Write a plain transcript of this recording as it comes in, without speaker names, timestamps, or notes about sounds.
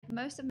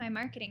most of my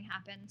marketing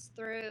happens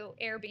through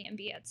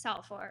Airbnb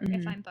itself, or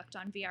if I'm booked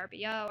on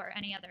VRBO or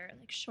any other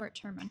like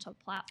short-term rental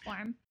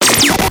platform.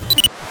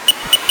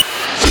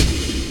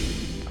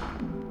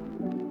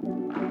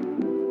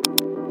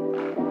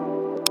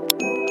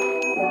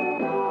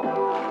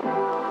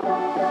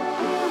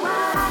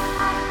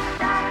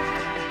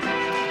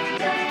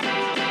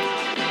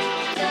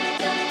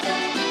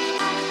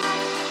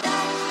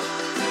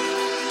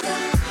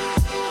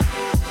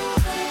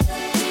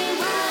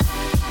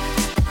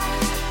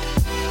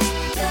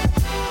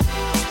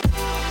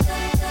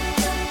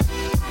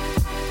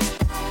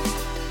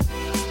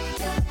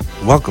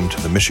 Welcome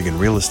to the Michigan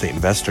Real Estate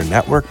Investor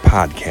Network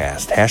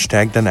podcast,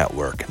 hashtag the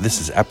network.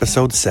 This is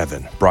episode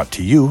 7, brought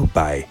to you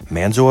by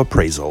Manzo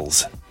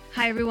Appraisals.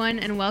 Hi, everyone,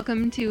 and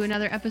welcome to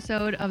another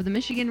episode of the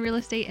Michigan Real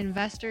Estate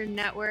Investor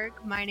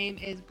Network. My name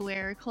is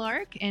Blair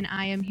Clark, and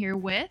I am here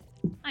with...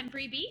 I'm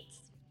Bree Beats.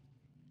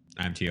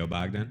 I'm Tio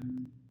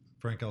Bogdan.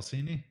 Frank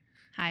Alcini.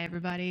 Hi,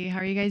 everybody.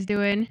 How are you guys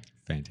doing?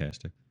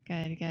 Fantastic.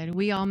 Good.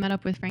 We all met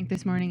up with Frank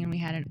this morning, and we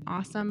had an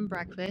awesome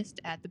breakfast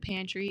at the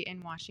pantry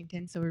in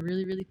Washington. So we're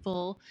really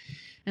full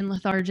and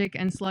lethargic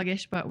and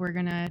sluggish, but we're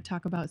going to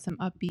talk about some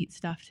upbeat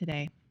stuff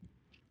today.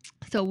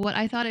 So what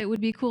I thought it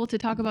would be cool to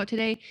talk about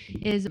today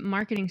is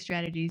marketing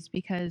strategies,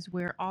 because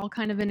we're all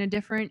kind of in a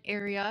different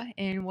area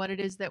in what it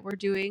is that we're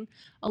doing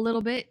a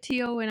little bit.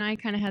 Tio and I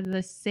kind of had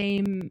the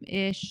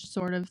same-ish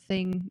sort of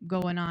thing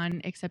going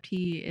on, except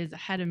he is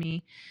ahead of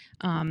me.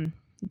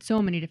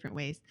 So many different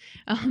ways.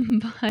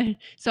 But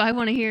so I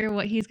want to hear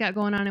what he's got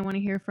going on. I want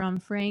to hear from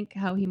Frank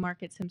how he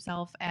markets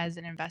himself as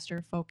an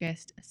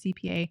investor-focused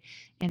CPA.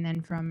 And then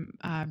from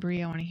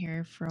Bree, I want to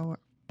hear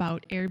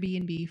about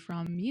Airbnb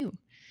from you.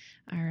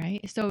 All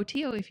right. So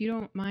Tio, if you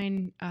don't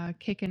mind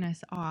kicking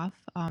us off,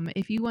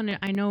 if you want to,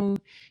 I know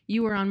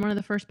you were on one of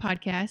the first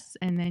podcasts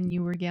and then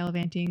you were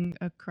gallivanting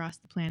across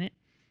the planet.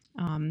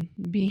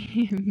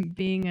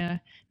 Being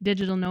a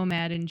digital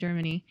nomad in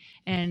Germany.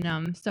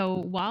 And so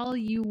while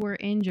you were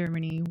in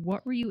Germany,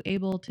 what were you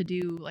able to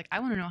do? Like, I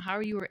want to know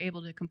how you were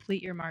able to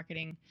complete your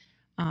marketing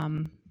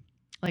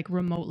like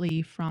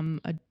remotely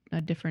from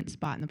a different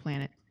spot in the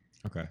planet.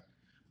 Okay.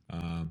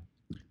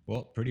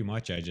 Well, pretty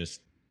much I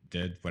just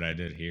did what I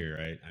did here,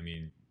 right? I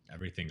mean,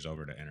 everything's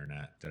over the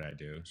internet that I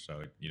do.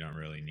 So you don't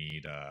really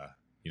need,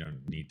 you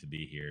don't need to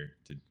be here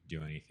to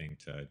do anything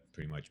to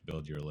pretty much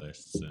build your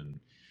lists and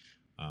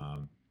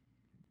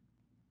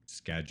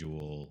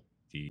schedule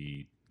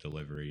the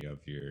delivery of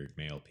your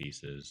mail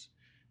pieces.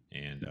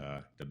 And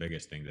the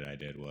biggest thing that I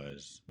did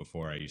was,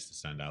 before I used to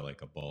send out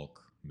like a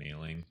bulk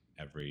mailing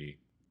every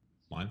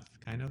month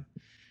kind of,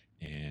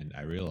 and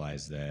I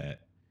realized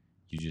that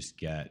you just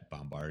get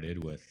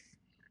bombarded with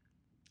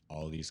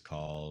all these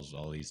calls,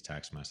 all these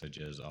text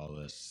messages, all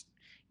this.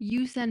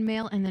 You send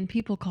mail and then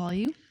people call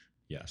you?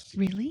 Yes.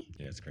 Really?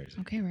 Yeah, it's crazy.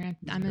 Okay,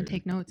 I'm going to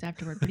take notes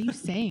afterward. What are you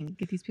saying?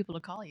 Get these people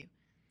to call you.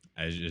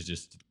 It's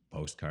just a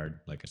postcard,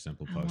 like a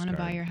simple postcard. I want to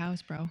buy your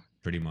house, bro.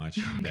 Pretty much.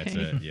 Okay. That's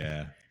it.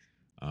 Yeah.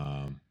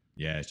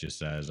 Yeah, it just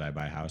says I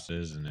buy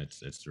houses, and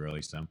it's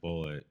really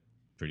simple. It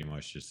pretty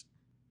much just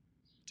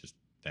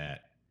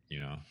that,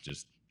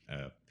 just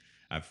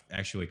I've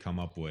actually come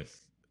up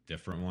with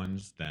different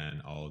ones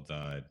than all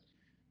the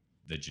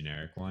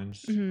generic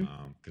ones,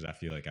 because I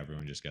feel like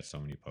everyone just gets so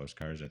many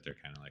postcards that they're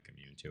kind of like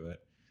immune to it.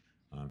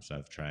 So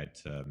I've tried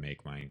to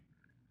make mine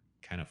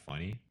kind of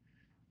funny.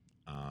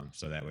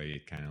 So that way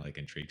it kind of like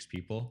intrigues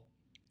people.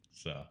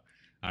 So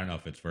I don't know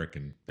if it's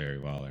working very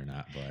well or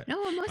not, but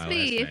no, it must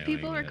be if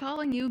people are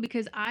calling you,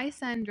 because I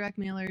send direct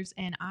mailers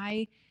and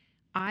I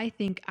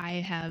think I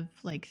have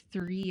like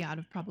 3 out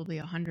of probably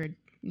 100,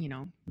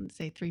 let's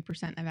say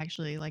 3% have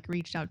actually like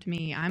reached out to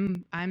me.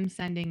 I'm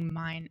sending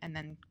mine and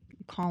then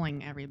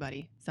calling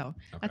everybody. So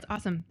okay. That's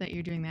awesome that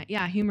you're doing that.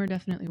 Yeah. Humor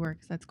definitely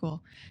works. That's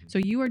cool. So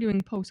you are doing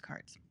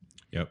postcards.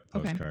 Yep.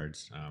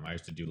 Postcards. Okay. I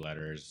used to do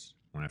letters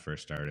when I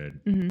first started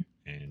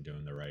and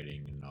doing the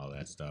writing and all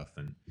that stuff.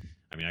 And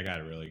I mean, I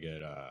got a really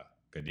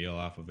good deal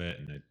off of it,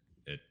 and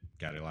it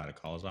got a lot of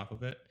calls off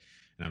of it.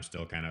 And I'm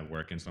still kind of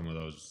working some of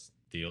those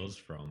deals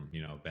from,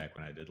 back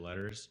when I did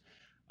letters.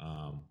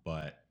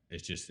 But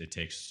it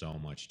takes so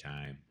much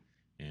time.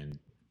 And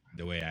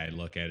the way I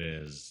look at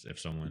it is, if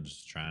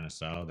someone's trying to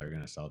sell, they're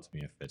going to sell to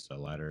me if it's a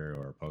letter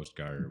or a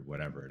postcard or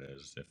whatever it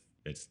is. If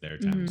it's their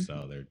time to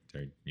sell, they're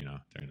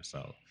going to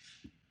sell.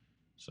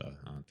 So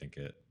I don't think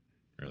it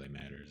really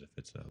matters if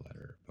it's a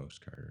letter or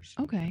postcard or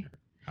something. Okay. Or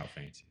how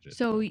fancy it is.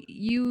 So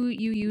you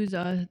use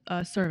a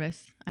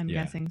service, I'm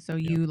guessing. So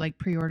you like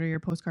pre-order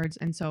your postcards,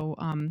 and so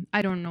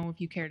I don't know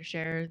if you care to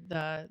share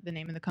the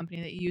name of the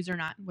company that you use or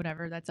not.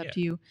 Whatever, that's up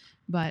to you.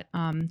 But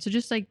so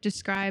just like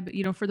describe,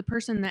 for the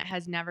person that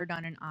has never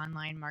done an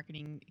online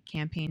marketing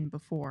campaign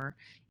before,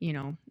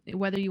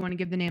 whether you want to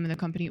give the name of the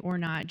company or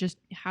not, just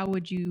how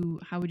would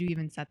you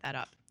even set that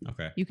up?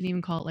 Okay. You can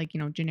even call it like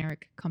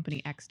generic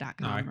company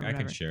X.com. No, I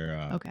can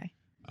share. Okay.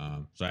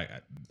 So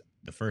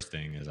the first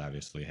thing is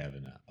obviously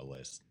having a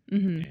list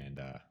and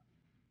a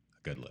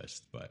good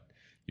list, but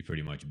you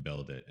pretty much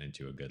build it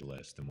into a good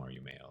list the more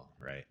you mail,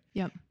 right?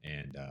 Yep.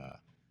 And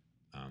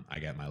I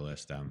get my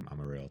list. I'm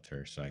a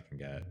realtor, so I can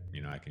get,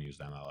 I can use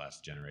the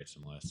MLS, generate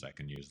some lists. I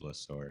can use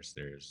List Source.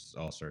 There's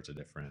all sorts of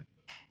different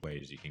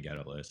ways you can get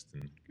a list,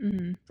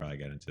 and probably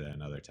get into that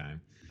another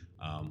time.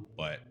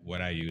 But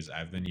what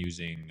I've been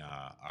using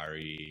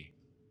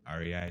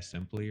REI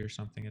Simply or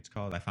something it's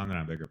called. I found it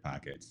on Bigger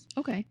Pockets.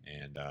 Okay.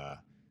 And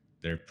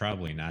they're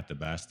probably not the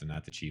best and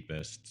not the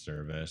cheapest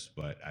service,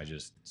 but I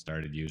just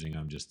started using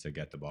them just to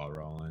get the ball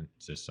rolling,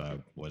 just so I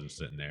wasn't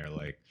sitting there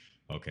like,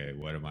 okay,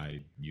 what am I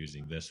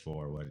using this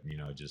for? What,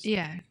 just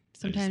Yeah.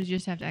 Sometimes you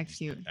just have to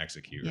execute.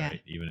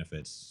 Right? Even if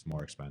it's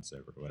more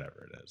expensive or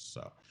whatever it is.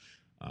 So,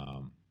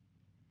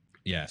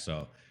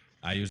 so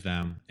I use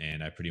them,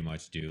 and I pretty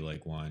much do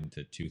like 1,000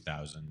 to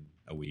 2,000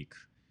 a week,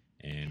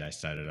 and I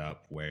set it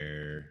up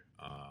where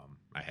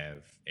I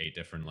have 8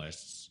 different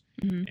lists,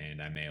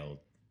 and I mail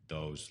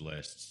those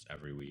lists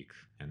every week,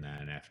 and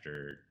then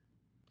after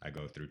I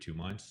go through 2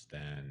 months,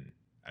 then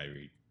I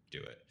redo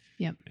it.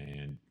 Yep.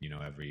 And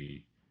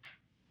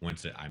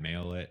I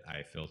mail it,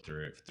 I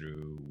filter it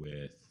through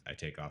I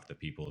take off the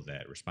people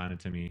that responded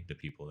to me, the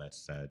people that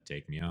said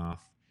take me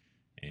off,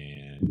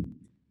 and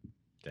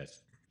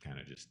that's kind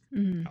of just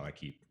how I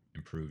keep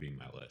improving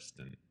my list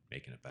and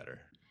making it better.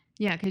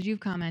 Yeah, because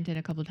you've commented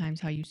a couple of times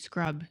how you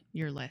scrub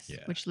your list,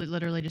 which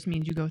literally just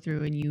means you go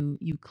through and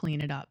you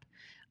clean it up.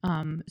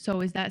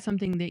 So is that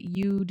something that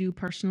you do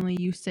personally?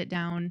 You sit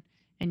down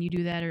and you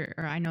do that, or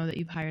I know that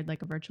you've hired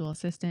like a virtual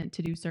assistant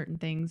to do certain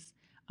things.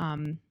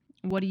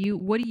 What do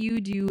you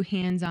do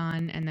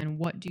hands-on, and then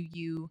what do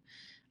you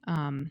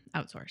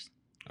outsource?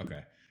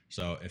 Okay,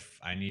 so if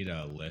I need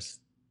a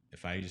list,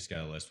 if I just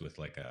got a list with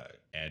like a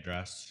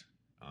address,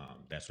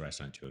 that's what I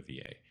send to a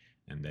VA,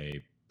 and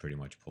they pretty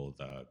much pull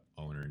the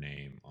owner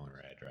name,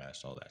 owner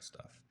address, all that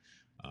stuff.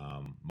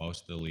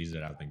 Most of the leads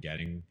that I've been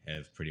getting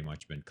have pretty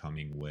much been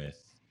coming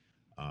with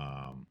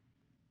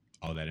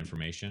all that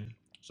information,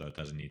 so it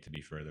doesn't need to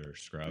be further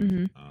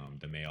scrubbed.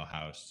 The mail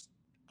house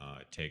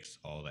takes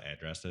all the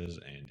addresses,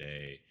 and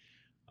they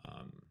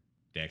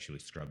actually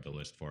scrub the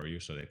list for you,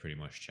 so they pretty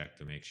much check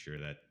to make sure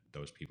that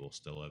those people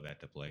still live at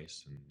the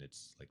place, and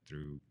it's like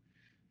through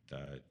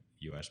the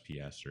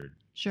USPS, or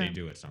they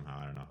do it somehow.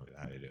 I don't know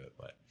how they do it,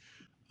 but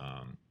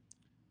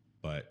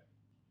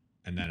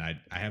and then I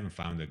haven't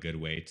found a good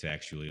way to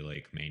actually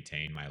like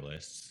maintain my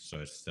lists, so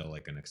it's still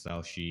like an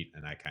Excel sheet,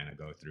 and I kind of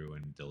go through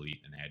and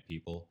delete and add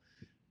people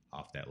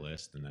off that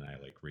list, and then I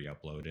like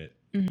re-upload it.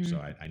 So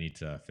I need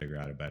to figure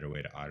out a better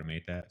way to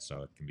automate that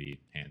so it can be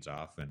hands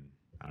off, and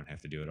I don't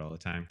have to do it all the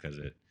time, because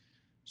it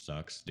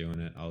sucks doing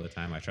it all the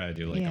time. I try to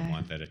do like a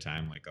month at a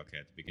time. Like, okay,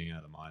 at the beginning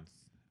of the month,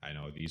 I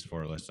know these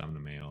 4 lists I'm gonna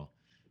mail,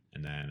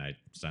 and then I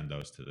send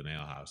those to the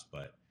mail house.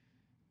 But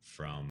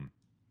from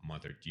a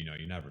month or you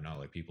never know.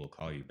 Like, people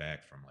call you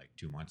back from like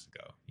 2 months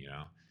ago.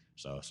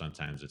 So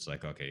sometimes it's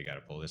like, okay, you got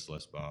to pull this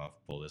list off,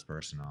 pull this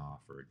person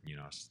off, or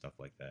stuff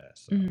like that.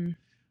 So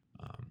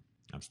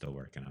I'm still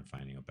working on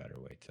finding a better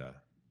way to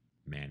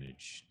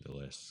manage the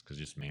lists, because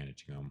just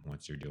managing them,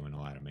 once you're doing a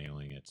lot of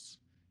mailing,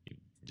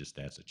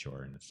 that's a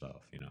chore in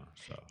itself,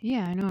 so.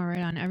 Yeah, I know, right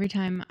on. Every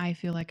time I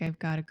feel like I've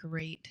got a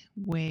great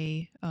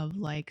way of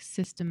like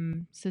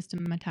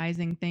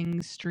systematizing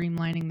things,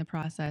 streamlining the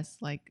process,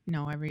 like,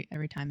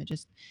 every time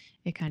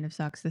it kind of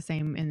sucks the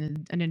same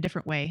in a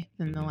different way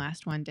than the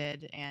last one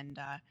did. And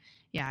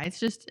it's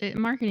just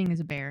marketing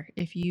is a bear.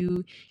 If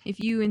you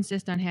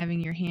insist on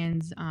having your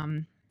hands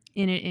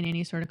in it in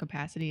any sort of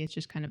capacity, it's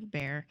just kind of a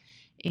bear.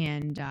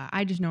 And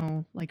I just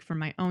know, like, for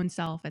my own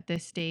self at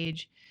this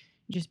stage,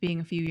 just being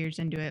a few years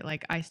into it,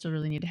 like, I still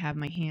really need to have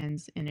my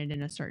hands in it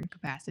in a certain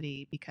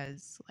capacity,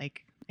 because,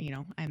 like,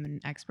 I'm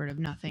an expert of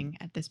nothing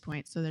at this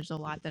point. So there's a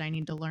lot that I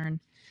need to learn.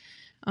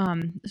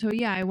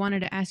 I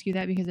wanted to ask you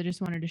that, because I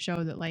just wanted to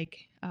show that,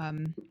 like,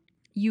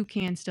 you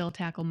can still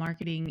tackle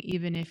marketing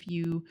even if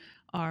you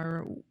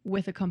are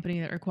with a company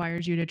that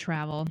requires you to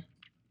travel.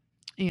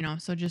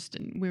 So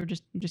we were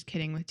just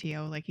kidding with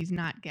Tio. Like, he's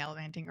not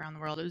gallivanting around the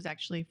world. It was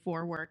actually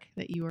for work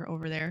that you were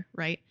over there,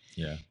 right?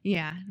 Yeah.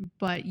 Yeah,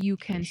 but you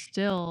can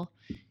still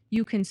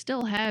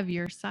have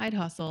your side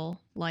hustle,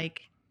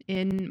 like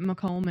in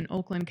Macomb and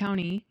Oakland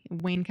County,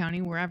 Wayne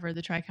County, wherever,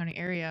 the Tri-County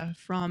area,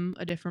 from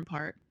a different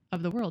part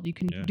of the world. You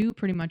can do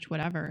pretty much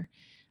whatever,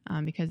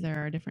 because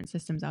there are different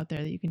systems out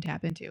there that you can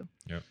tap into.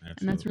 Yep, absolutely.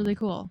 And that's really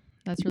cool.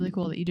 That's really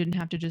cool that you didn't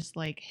have to just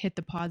like hit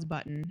the pause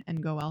button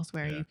and go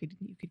elsewhere. Yeah.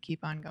 You could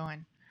keep on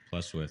going.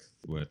 Plus, with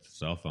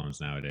cell phones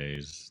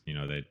nowadays,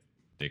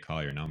 they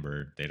call your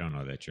number. They don't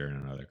know that you're in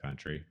another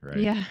country, right?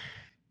 Yeah.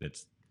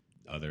 It's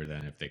other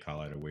than if they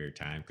call at a weird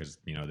time, because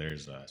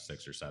there's a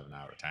 6 or 7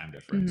 hour time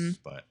difference.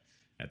 But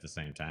at the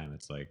same time,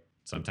 it's like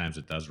sometimes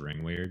it does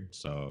ring weird.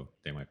 So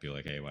they might be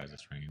like, "Hey, why is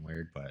this ringing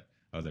weird?" But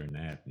other than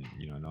that,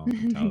 no one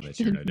can tell that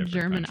you're in a different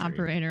German country.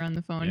 Operator on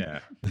the phone. Yeah.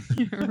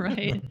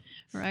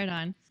 Right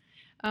on.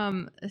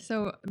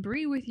 So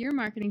Bree, with your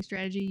marketing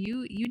strategy,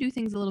 you do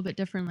things a little bit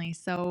differently.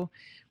 So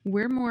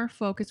we're more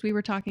focused. We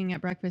were talking at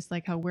breakfast,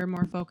 like how we're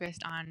more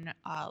focused on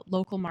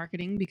local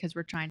marketing because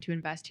we're trying to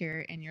invest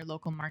here in your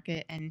local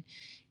market. And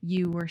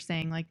you were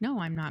saying like, no,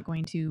 I'm not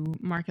going to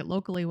market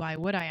locally. Why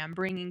would I? I'm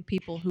bringing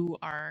people who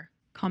are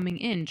coming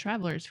in,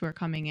 travelers who are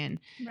coming in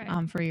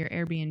Right. for your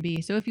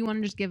Airbnb. So if you want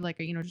to just give like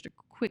a, just a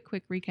quick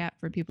recap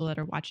for people that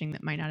are watching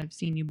that might not have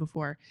seen you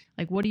before,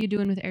 like what are you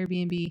doing with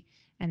Airbnb?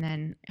 And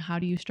then how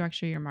do you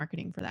structure your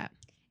marketing for that?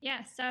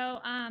 Yeah, so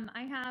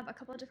I have a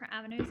couple of different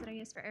avenues that I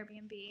use for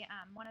Airbnb.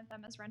 One of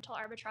them is rental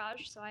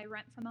arbitrage. So I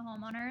rent from a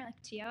homeowner, like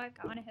Tio. I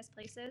go into his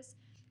places.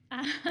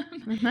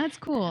 That's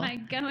cool. I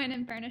go in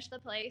and furnish the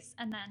place,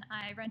 and then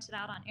I rent it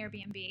out on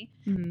Airbnb.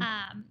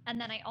 Mhm. And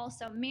then I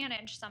also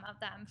manage some of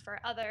them for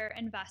other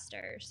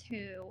investors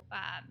who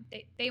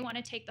they want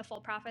to take the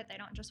full profit. They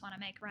don't just want to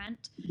make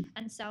rent.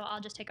 And so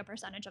I'll just take a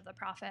percentage of the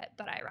profit,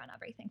 but I run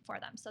everything for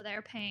them. So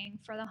they're paying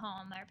for the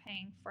home, they're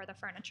paying for the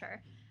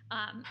furniture.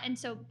 And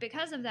so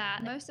because of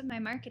that, most of my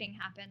marketing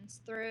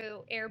happens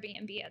through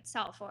Airbnb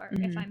itself, or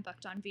if I'm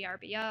booked on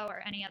VRBO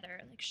or any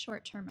other like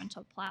short-term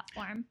rental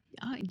platform.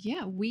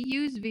 Yeah, we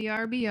use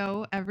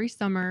VRBO every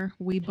summer.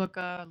 We book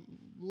a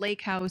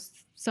lake house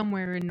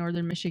somewhere in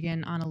northern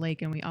Michigan on a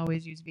lake, and we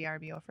always use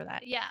VRBO for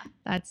that. Yeah.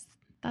 That's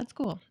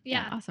cool.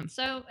 Yeah. Awesome.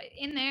 So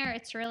in there,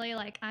 it's really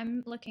like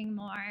I'm looking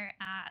more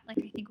at like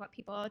I think what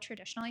people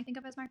traditionally think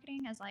of as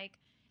marketing as like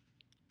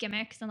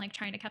gimmicks and like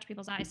trying to catch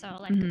people's eyes. So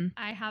like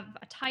I have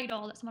a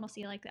title that someone will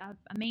see like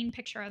a main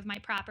picture of my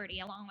property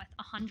along with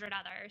 100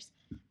 others,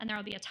 and there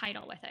will be a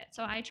title with it.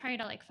 So I try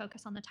to like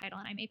focus on the title,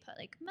 and I may put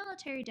like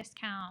military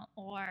discount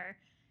or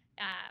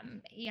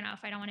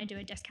if I don't want to do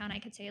a discount, I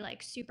could say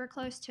like super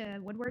close to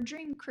Woodward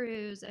Dream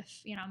Cruise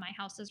if my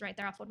house is right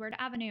there off Woodward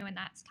Avenue and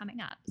that's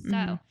coming up.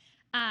 So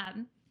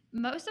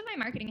most of my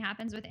marketing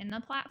happens within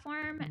the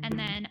platform, and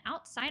then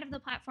outside of the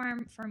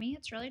platform, for me,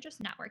 it's really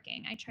just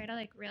networking. I try to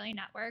like really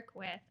network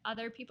with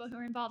other people who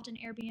are involved in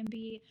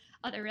Airbnb,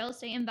 other real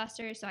estate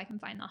investors, so I can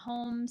find the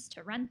homes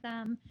to rent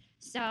them.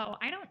 So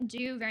I don't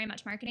do very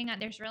much marketing.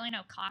 There's really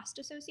no cost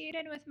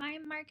associated with my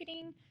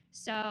marketing.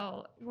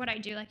 So what I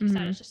do, like you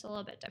said, is just a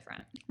little bit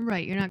different.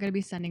 Right. You're not going to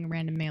be sending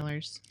random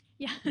mailers.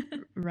 Yeah.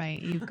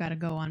 Right. You've got to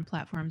go on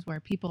platforms where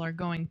people are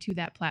going to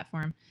that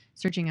platform,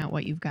 searching out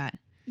what you've got.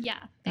 Yeah,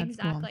 That's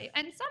exactly.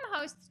 Cool. And some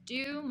hosts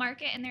do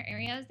market in their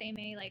areas. They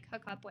may like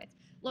hook up with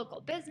local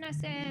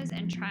businesses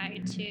and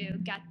try to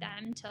get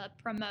them to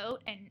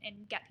promote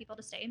and get people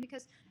to stay,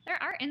 because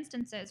there are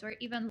instances where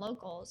even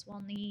locals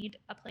will need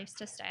a place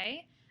to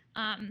stay.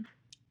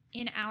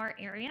 In our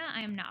area,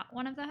 I am not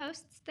one of the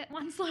hosts that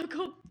wants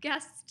local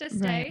guests to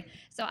stay. Right.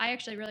 So I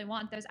actually really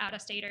want those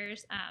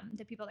out-of-staters.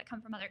 The people that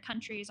come from other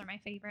countries are my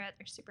favorite.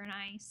 They're super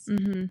nice.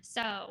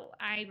 So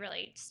I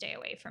really stay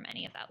away from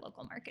any of that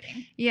local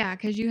marketing. Yeah,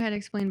 because you had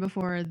explained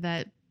before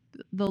that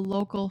the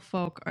local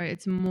folk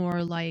it's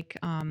more like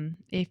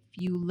if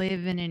you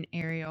live in an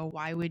area,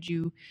 why would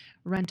you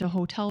rent a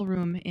hotel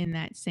room in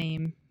that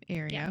same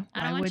area?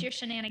 Yeah, I don't want your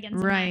shenanigans in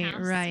right, my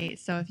house. Right.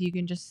 So if you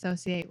can just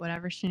associate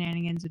whatever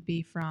shenanigans would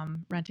be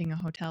from renting a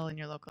hotel in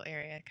your local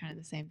area, kind of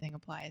the same thing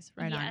applies.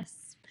 Right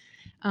yes.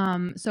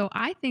 on. So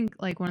I think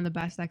like one of the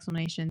best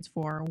explanations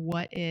for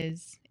what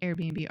is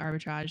Airbnb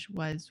arbitrage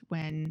was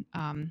when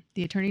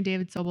the attorney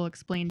David Sobel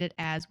explained it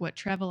as what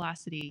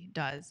Travelocity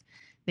does.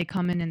 They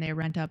come in and they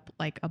rent up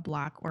like a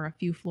block or a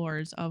few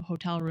floors of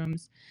hotel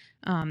rooms,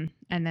 and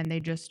then they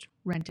just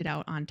rent it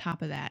out on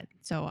top of that.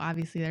 So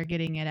obviously they're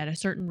getting it at a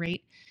certain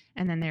rate,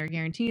 and then they're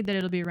guaranteed that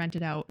it'll be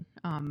rented out,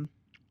 and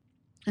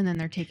then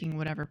they're taking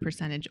whatever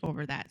percentage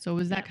over that. So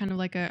was that kind of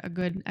like a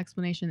good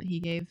explanation that he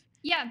gave?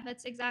 Yeah,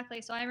 that's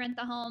exactly. So I rent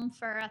the home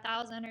for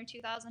 $1,000 or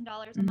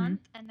 $2,000 a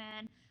month, and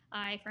then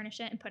I furnish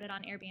it and put it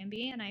on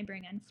Airbnb, and I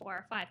bring in $4,000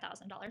 or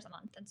 $5,000 a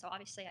month. And so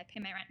obviously I pay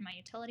my rent and my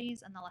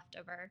utilities, and the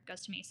leftover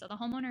goes to me. So the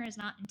homeowner is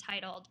not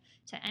entitled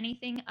to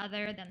anything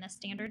other than the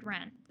standard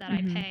rent that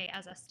I pay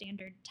as a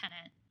standard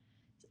tenant.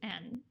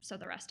 And so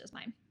the rest is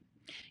mine.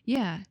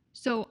 Yeah.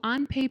 So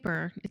on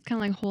paper, it's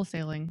kind of like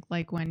wholesaling.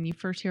 Like when you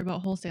first hear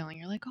about wholesaling,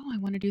 you're like, oh, I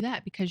want to do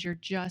that because you're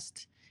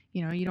just,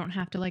 you don't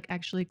have to like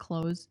actually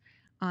close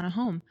on a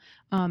home.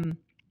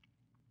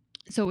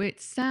 So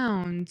it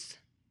sounds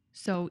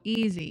so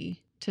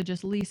easy to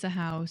just lease a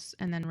house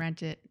and then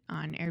rent it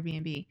on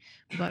Airbnb.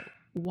 But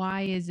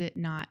why is it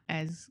not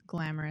as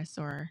glamorous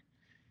or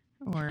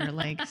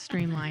like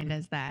streamlined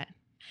as that?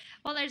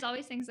 Well, there's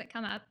always things that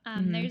come up.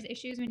 There's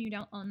issues when you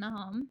don't own the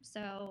home.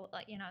 So,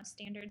 like,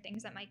 standard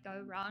things that might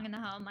go wrong in the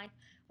home, like,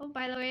 oh,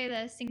 by the way,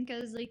 the sink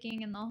is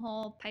leaking and the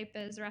whole pipe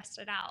is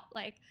rusted out.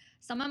 Like,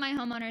 some of my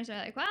homeowners are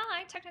like, well,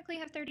 I technically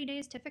have 30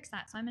 days to fix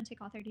that, so I'm going to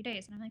take all 30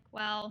 days. And I'm like,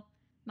 well,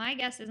 my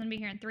guest is going to be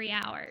here in 3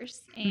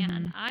 hours,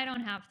 and I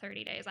don't have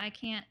 30 days. I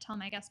can't tell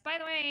my guest, by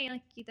the way,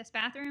 like, this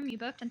bathroom you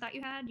booked and thought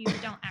you had, you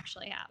don't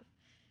actually have.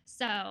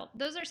 So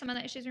those are some of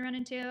the issues we run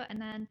into. And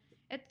then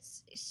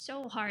it's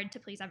so hard to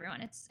please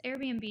everyone.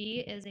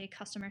 Airbnb is a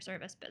customer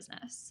service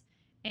business.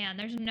 and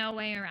there's no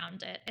way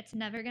around it. It's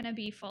never going to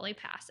be fully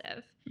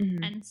passive.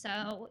 And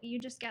so you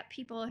just get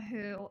people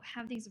who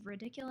have these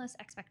ridiculous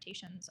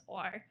expectations,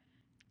 or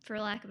for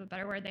lack of a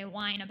better word, they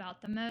whine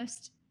about the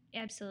most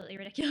absolutely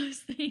ridiculous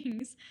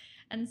things.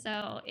 And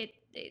so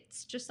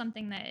it's just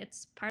something that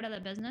it's part of the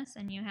business,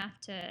 and you have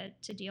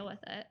to deal with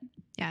it.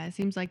 Yeah, it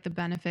seems like the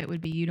benefit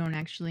would be you don't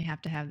actually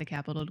have to have the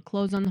capital to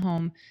close on the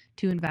home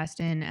to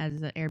invest in as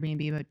the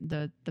Airbnb,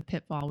 but the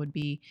pitfall would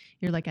be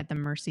you're like at the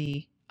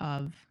mercy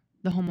of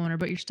the homeowner,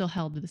 but you're still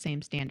held to the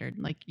same standard.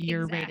 Like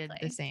you're rated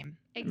the same.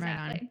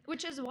 Exactly. Right on.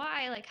 Which is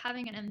why, like,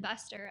 having an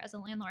investor as a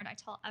landlord, I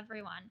tell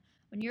everyone,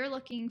 when you're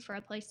looking for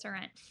a place to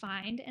rent,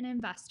 find an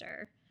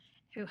investor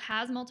who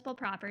has multiple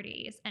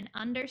properties and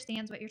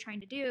understands what you're trying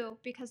to do,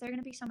 because they're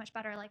going to be so much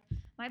better. Like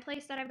my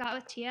place that I've got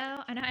with Tio,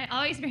 and I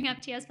always bring up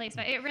Tio's place,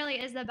 but it really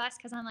is the best,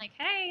 because I'm like,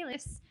 hey,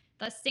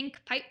 the sink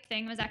pipe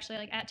thing was actually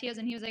like at Tio's,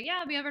 and he was like, yeah,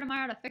 I'll be over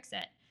tomorrow to fix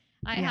it.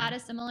 I had a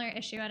similar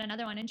issue at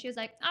another one, and she was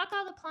like, I'll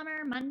call the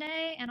plumber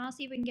Monday and I'll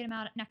see if we can get him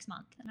out next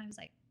month. And I was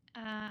like,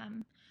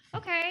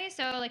 okay.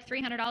 So like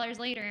 $300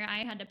 later,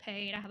 I had to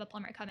pay to have a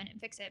plumber come in and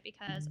fix it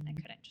because I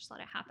couldn't just let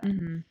it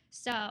happen.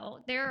 So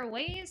there are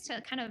ways to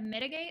kind of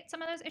mitigate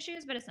some of those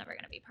issues, but it's never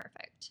going to be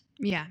perfect.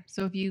 Yeah.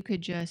 So if you could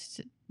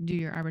just do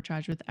your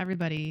arbitrage with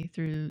everybody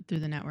through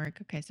the network.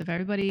 Okay. So if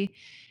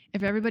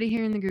everybody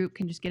here in the group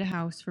can just get a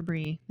house for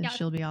Bree, then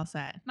she'll be all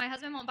set. My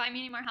husband won't buy me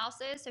any more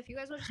houses. So if you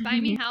guys will just buy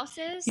me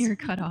houses, you're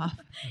cut off.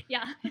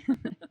 Yeah.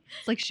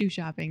 It's like shoe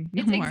shopping.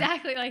 No more.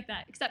 Exactly like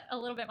that, except a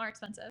little bit more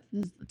expensive.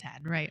 Just a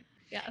tad, right?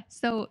 Yeah.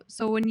 So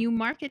when you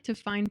market to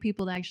find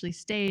people to actually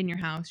stay in your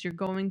house, you're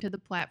going to the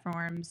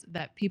platforms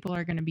that people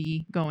are going to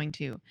be going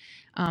to.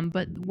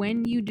 But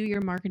when you do your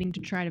marketing to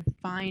try to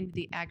find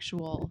the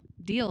actual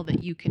deal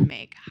that you can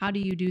make, how do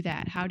you do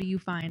that? How do you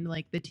find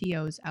like the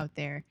TOs out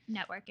there?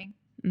 Networking.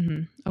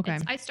 Okay.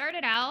 I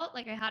started out,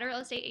 like I had a real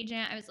estate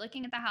agent. I was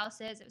looking at the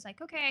houses. It was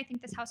like, okay, I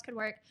think this house could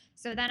work.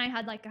 So then I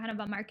had like kind of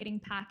a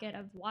marketing packet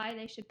of why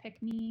they should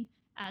pick me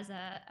as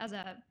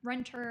a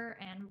renter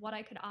and what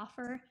I could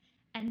offer.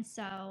 And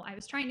so I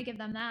was trying to give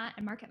them that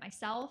and market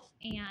myself,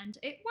 and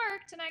it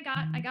worked. And I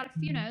got a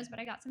few no's, but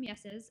I got some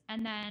yeses.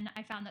 And then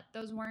I found that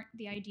those weren't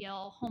the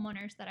ideal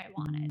homeowners that I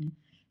wanted.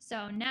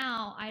 So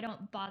now I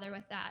don't bother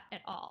with that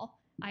at all.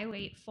 I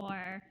wait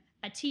for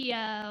a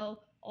TO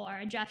or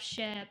a Jeff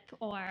Ship,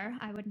 or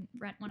I wouldn't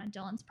rent one of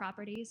Dylan's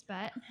properties,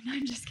 but no,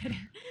 I'm just kidding.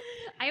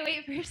 I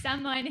wait for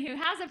someone who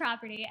has a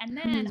property, and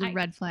then there's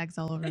red flags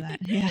all over that.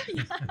 Yeah.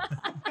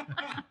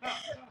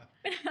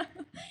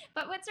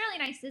 But what's really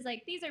nice is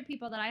like these are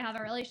people that I have a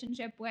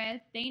relationship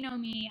with. They know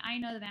me, I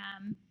know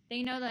them.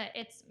 They know that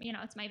it's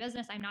my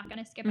business. I'm not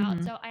going to skip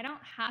out. So I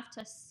don't have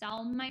to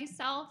sell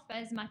myself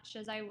as much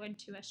as I would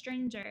to a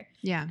stranger.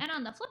 Yeah. And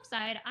on the flip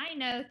side, I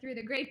know through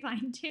the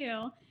grapevine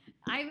too,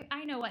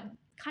 I know what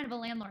kind of a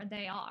landlord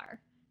they are.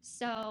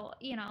 So,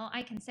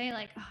 I can say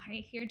like, oh,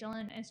 I hear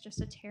Dylan is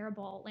just a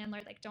terrible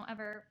landlord. Like, don't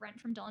ever rent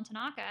from Dylan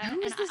Tanaka.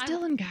 Who's this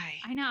Dylan guy?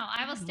 I know.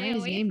 I will stay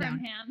away from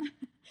him.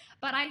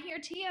 But I hear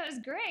Tio is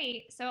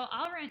great. So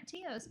I'll rent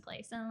Tio's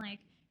place. And like,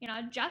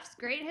 Jeff's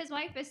great. His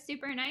wife is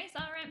super nice.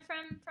 I'll rent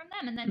from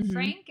them. And then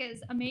Frank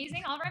is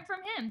amazing. I'll rent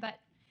from him. But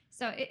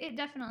so it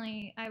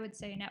definitely, I would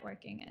say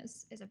networking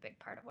is a big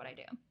part of what I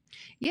do.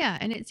 Yeah.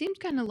 And it seems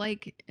kind of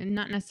like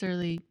not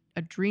necessarily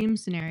a dream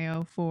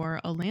scenario for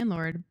a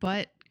landlord,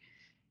 but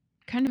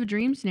kind of a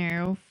dream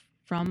scenario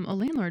from a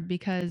landlord,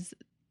 because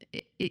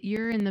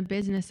you're in the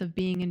business of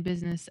being in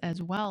business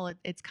as well.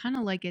 It's kind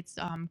of like it's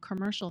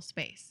commercial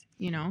space,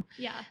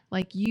 Yeah.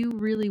 Like you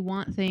really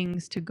want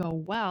things to go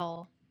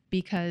well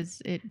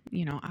because it,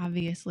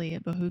 obviously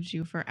it behooves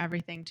you for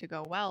everything to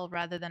go well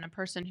rather than a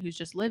person who's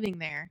just living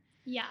there.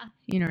 Yeah.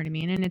 You know what I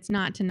mean? And it's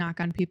not to knock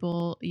on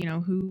people,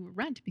 who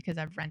rent, because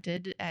I've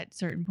rented at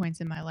certain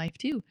points in my life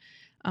too.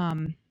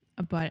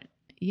 But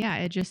yeah,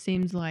 it just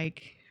seems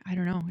like, I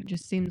don't know. It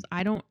just seems,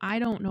 I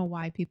don't know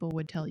why people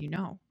would tell you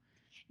no.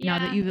 Yeah.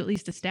 Now that you've at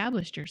least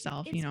established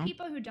yourself, it's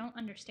people who don't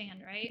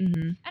understand, right?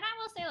 Mm-hmm. And I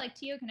will say, like,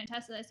 Tio can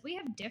attest to this. We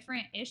have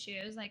different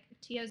issues. Like,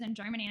 Tio's in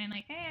Germany, and I'm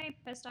like, hey, I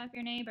pissed off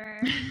your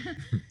neighbor.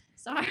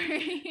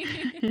 Sorry.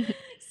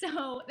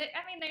 So,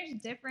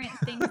 there's different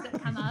things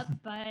that come up,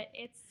 but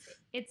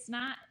it's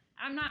not,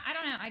 I don't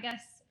know. I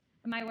guess,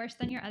 am I worse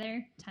than your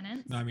other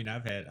tenants? No,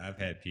 I've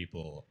had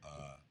people,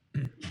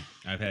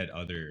 I've had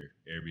other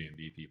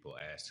Airbnb people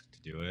ask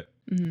to do it,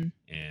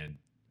 and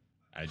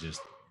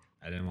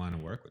I didn't want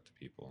to work with the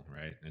people,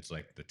 right? And it's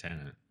like the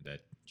tenant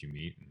that you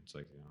meet, and it's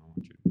like, I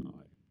want you. Oh,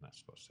 I'm not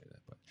supposed to say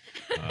that,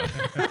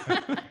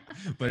 but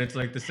but it's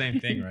like the same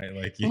thing, right?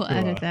 Like we'll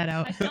edit that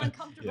out. I feel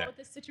uncomfortable with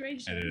this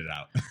situation. Edit it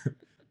out.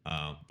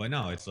 But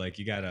no, it's like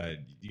you gotta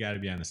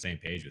be on the same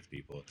page with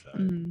people to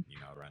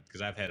rent.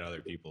 Because I've had other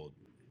people,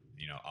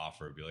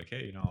 offer, be like,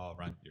 hey, I'll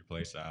rent your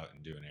place out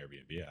and do an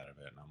Airbnb out of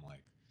it, and I'm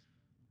like,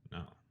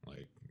 no,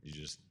 like you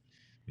just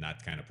not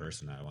the kind of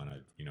person I want to,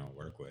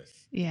 work with.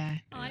 Yeah.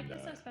 Oh, I feel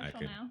so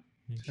special now.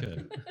 You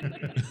should.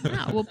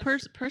 No, well,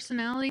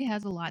 personality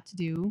has a lot to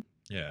do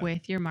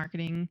with your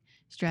marketing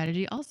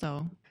strategy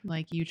also.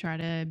 Like you try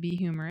to be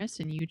humorous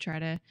and you try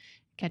to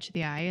catch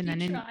the eye, and You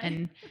then try.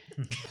 and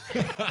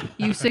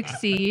you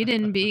succeed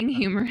in being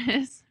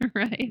humorous,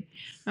 right?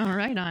 Oh,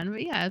 right on.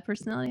 But yeah,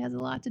 personality has a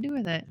lot to do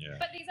with it. Yeah.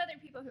 But these other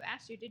people who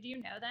asked you, did you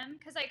know them?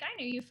 Because like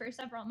I knew you for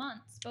several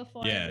months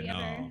before Yeah, we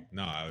ever.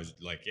 no, I was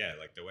like,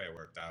 like the way it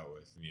worked out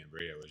with me and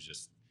Bria was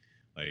just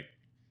like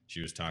she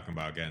was talking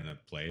about getting a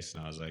place,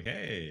 and I was like,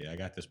 hey, I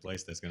got this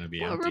place that's gonna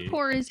be Well, empty.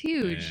 rapport is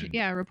huge. And-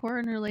 Yeah, rapport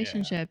in a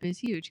relationship is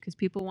huge because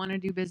people want to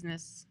do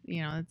business.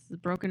 You know, it's a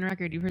broken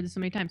record. You've heard this so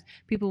many times.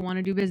 People want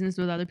to do business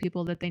with other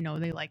people that they know,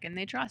 they like, and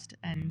they trust.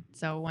 And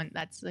so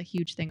that's a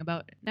huge thing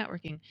about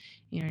networking.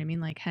 You know what I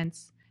mean? Like,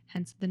 hence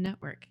the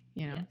network.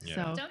 You know. Yes.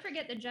 So. Don't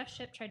forget the Jeff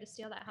Ship tried to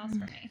steal that house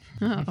from me.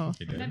 Oh.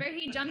 He did. Remember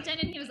he jumped in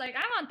and he was like,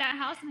 I want that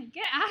house. I'm like,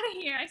 get out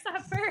of here. I saw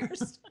it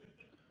first.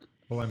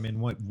 Well, I mean,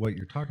 what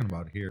you're talking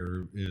about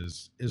here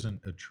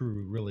isn't a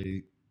true,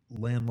 really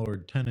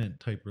landlord-tenant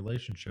type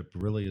relationship.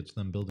 Really, it's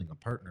them building a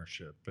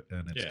partnership,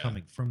 and it's Yeah.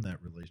 coming from that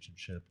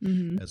relationship,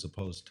 Mhm. as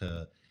opposed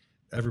to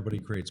everybody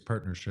creates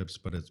partnerships,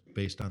 but it's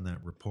based on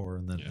that rapport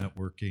and then Yeah.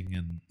 networking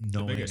and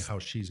knowing biggest- how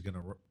she's going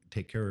to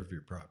take care of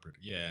your property.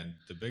 Yeah, and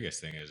the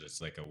biggest thing is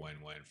it's like a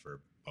win-win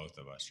for both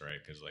of us, right?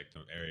 Because like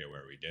the area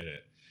where we did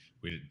it,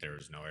 there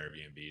was no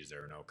Airbnbs,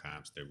 there were no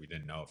comps, there we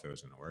didn't know if it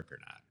was going to work or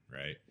not,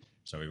 right?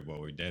 So what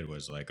we did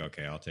was like,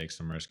 okay, I'll take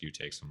some risk, you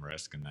take some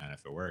risk, and then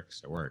if it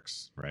works,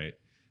 right?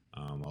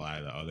 A lot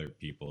of the other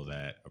people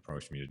that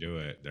approached me to do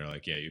it, they're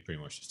like, yeah, you pretty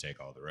much just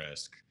take all the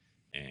risk,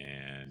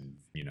 and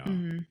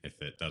Mhm.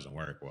 if it doesn't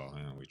work, well,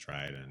 we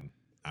tried, and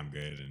I'm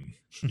good, and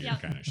you're Yeah.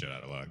 kind of shit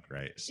out of luck,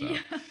 right? So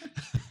Yeah. So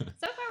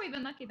far we've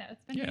been lucky though.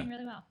 It's been Yeah. doing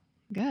really well.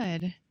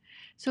 Good.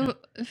 So,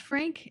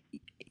 Frank,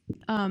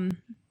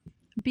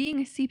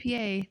 being a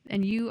CPA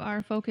and you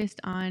are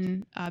focused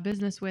on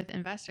business with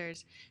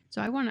investors,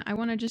 so I want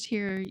to just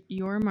hear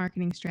your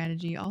marketing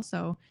strategy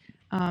also.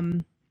 I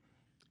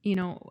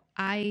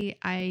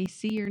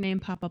see your name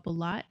pop up a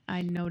lot.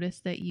 I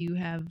noticed that you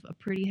have a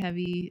pretty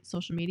heavy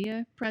social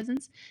media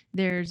presence.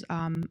 There's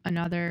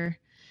another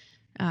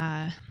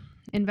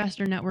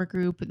investor network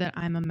group that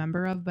I'm a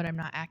member of, but I'm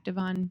not active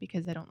on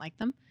because I don't like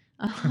them.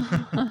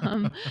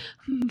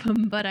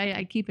 But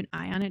I keep an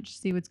eye on it to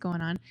see what's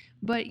going on.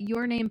 But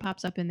your name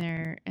pops up in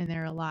there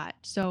a lot.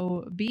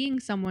 So being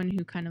someone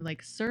who kind of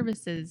like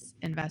services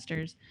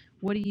investors,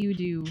 what do you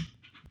do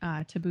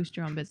to boost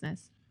your own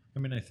business? I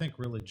mean, I think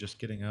really just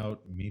getting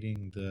out,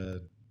 meeting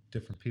the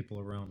different people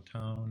around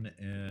town,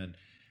 and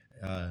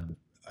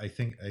I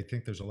think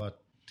there's a lot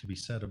to be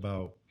said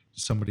about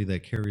somebody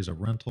that carries a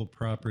rental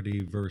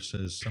property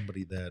versus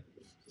somebody that's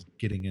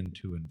getting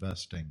into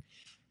investing.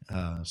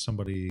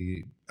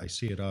 Somebody, I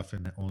see it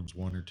often, that owns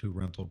one or two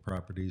rental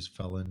properties,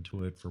 fell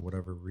into it for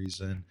whatever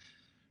reason.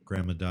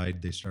 Grandma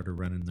died, they started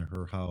renting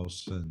her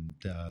house, and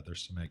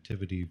there's some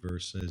activity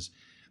versus,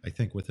 I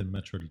think within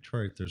Metro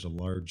Detroit, there's a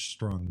large,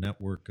 strong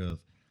network of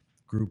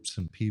groups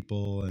and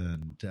people,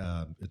 and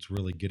it's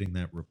really getting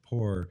that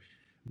rapport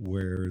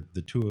where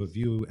the two of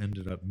you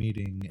ended up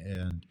meeting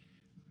and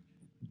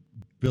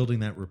building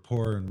that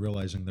rapport and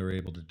realizing they're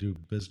able to do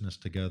business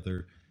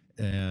together.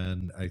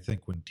 And I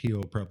think when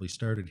Tio probably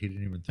started, he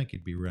didn't even think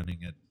he'd be running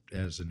it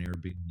as an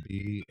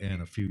Airbnb.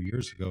 And a few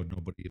years ago,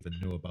 nobody even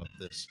knew about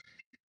this.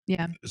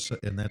 Yeah. So,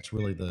 and that's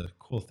really the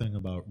cool thing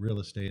about real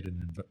estate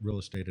and real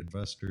estate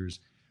investors,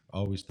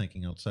 always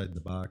thinking outside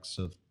the box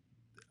of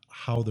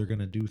how they're going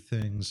to do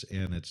things.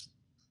 And it's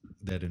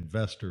that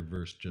investor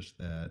versus just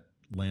that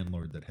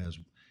landlord that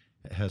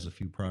has a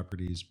few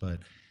properties. But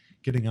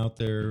getting out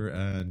there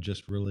and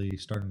just really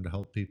starting to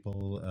help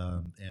people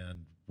and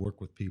work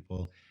with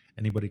people.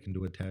 Anybody can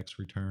do a tax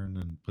return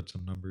and put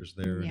some numbers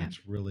there. Yeah. And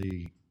it's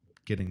really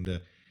getting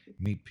to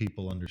meet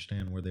people,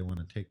 understand where they want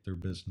to take their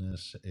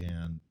business.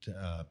 And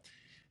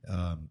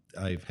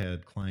I've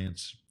had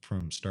clients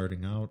from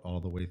starting out all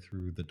the way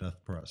through the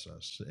death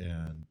process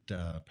and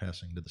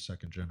passing to the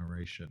second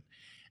generation.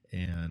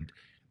 And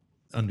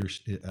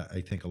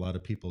I think a lot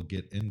of people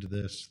get into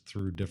this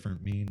through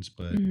different means,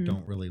 but Mhm.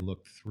 don't really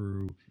look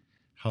through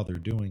how they're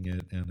doing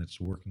it. And it's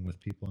working with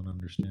people and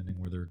understanding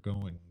where they're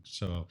going.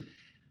 So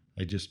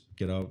I just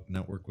get out,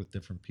 network with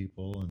different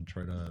people, and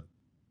try to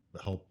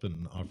help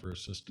and offer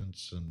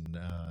assistance, and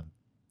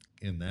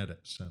in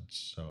that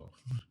sense. So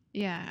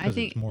Yeah, I 'cause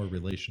think it's more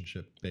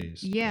relationship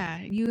based.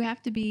 yeah, you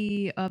have to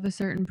be of a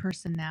certain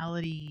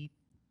personality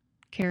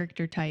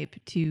character type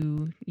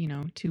to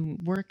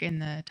work in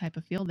the type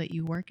of field that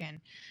you work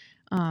in.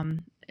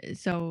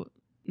 So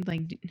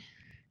like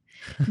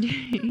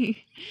do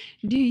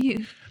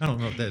you I don't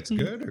know if that's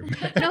good or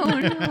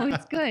no,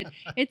 it's good.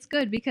 It's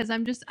good because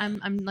I'm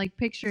like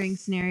picturing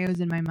scenarios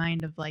in my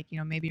mind of like,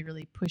 maybe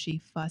really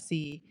pushy,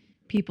 fussy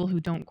people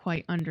who don't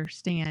quite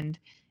understand,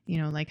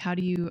 like how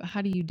do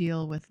you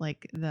deal with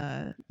like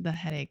the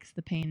headaches,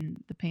 the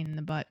pain in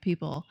the butt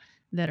people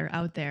that are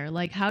out there?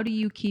 Like how do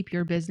you keep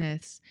your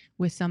business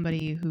with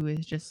somebody who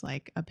is just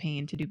like a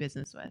pain to do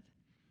business with?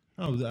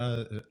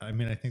 I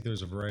mean, I think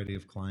there's a variety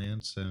of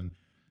clients, and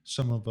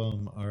some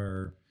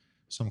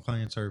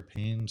clients are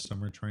pain,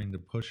 some are trying to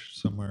push,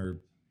 some are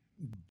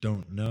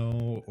don't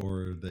know,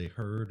 or they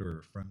heard, or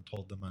a friend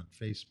told them on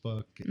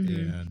Facebook.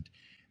 Mhm. And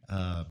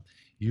uh,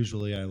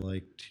 usually I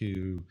like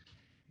to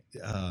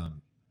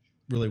um,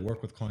 really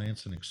work with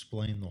clients and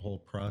explain the whole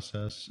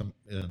process.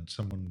 And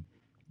someone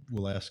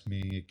will ask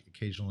me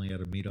occasionally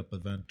at a meetup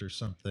event or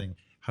something,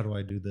 how do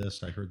I do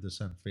this? I heard this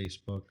on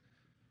Facebook.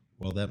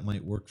 Well, that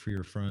might work for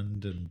your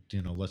friend, and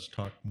let's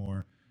talk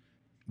more.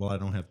 Well, I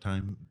don't have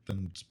time,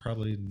 then it's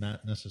probably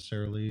not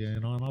necessarily,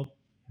 and I'll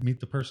meet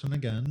the person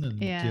again, and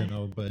Yeah.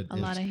 But A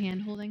lot of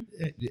hand holding.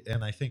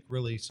 and I think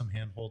really some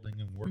hand holding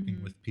and working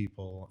Mhm. with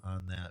people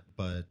on that.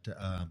 But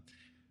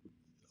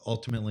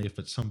ultimately, if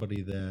it's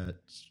somebody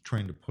that's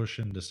trying to push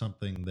into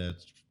something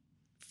that's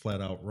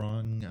flat out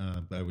wrong,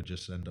 I would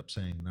just end up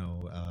saying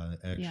no.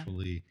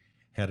 Actually,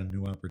 had a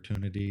new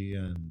opportunity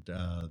and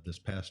this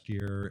past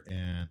year,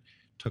 and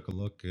took a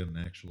look and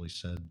actually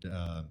said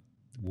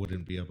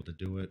wouldn't be able to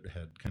do it.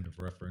 Had kind of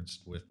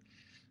referenced with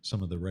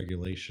some of the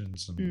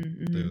regulations, and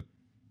Mm-hmm. the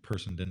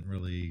person didn't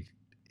really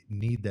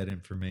need that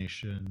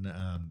information.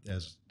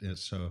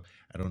 So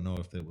I don't know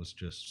if it was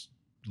just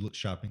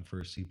shopping for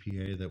a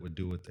CPA that would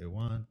do what they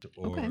want,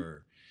 or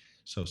Okay.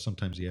 so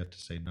sometimes you have to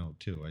say no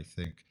too. I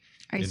think.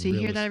 All right, in so you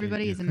real hear that, estate,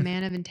 everybody? He's a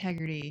man of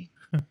integrity.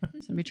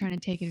 Somebody trying to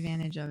take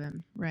advantage of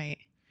him. Right.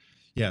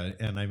 Yeah,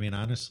 and I mean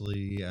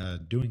honestly,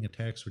 doing a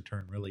tax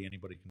return, really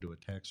anybody can do a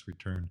tax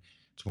return.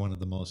 It's one of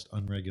the most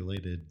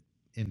unregulated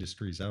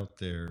industries out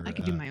there. I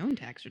could do my own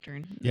tax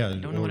return. Yeah, I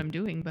don't know what I'm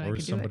doing, but I or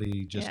could do it.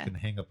 somebody just Yeah. can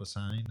hang up a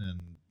sign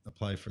and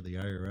apply for the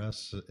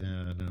IRS,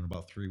 and in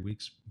about 3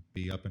 weeks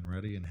be up and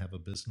ready and have a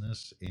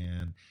business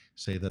and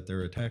say that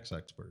they're a tax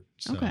expert.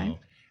 So Okay.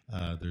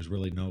 there's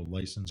really no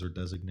license or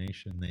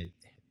designation. They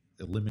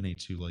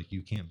eliminates you, like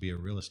you can't be a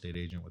real estate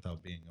agent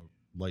without being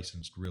a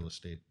licensed real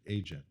estate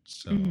agent.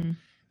 So Mhm.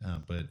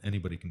 but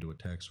anybody can do a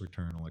tax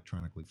return,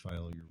 electronically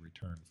file your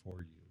return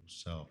for you.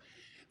 So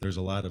there's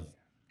a lot of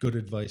good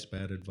advice,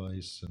 bad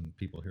advice, and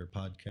people hear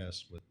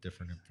podcasts with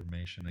different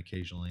information.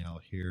 Occasionally I'll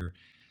hear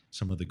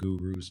some of the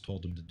gurus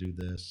told them to do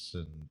this,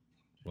 and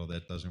well,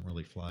 that doesn't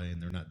really fly,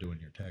 and they're not doing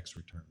your tax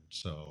return.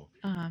 So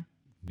Uh-huh.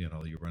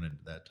 you run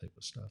into that type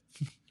of stuff.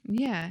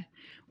 Yeah.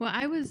 Well,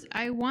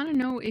 I want to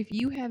know if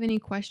you have any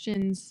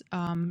questions,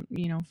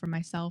 for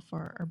myself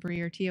or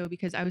Bree or Tio,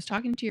 because I was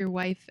talking to your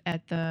wife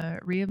at the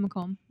Ria of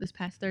Macomb this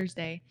past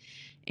Thursday,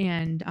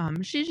 and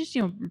she's just,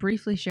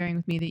 briefly sharing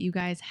with me that you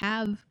guys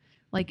have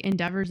like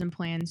endeavors and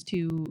plans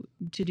to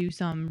do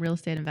some real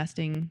estate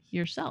investing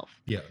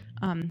yourself. Yeah.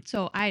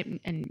 So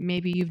and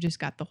maybe you've just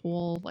got the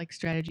whole like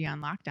strategy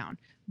on lockdown,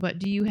 but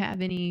do you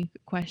have any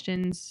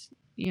questions,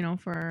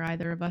 for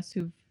either of us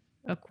who've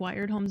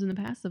acquired homes in the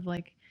past of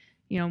like,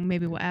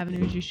 maybe what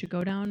avenues you should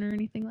go down or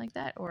anything like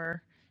that?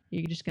 Or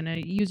you're just going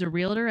to use a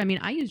realtor? I mean,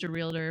 I used a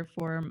realtor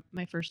for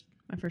my first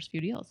few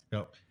deals.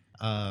 Yep.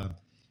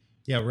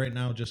 Yeah, right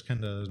now just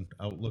kind of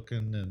out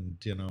looking and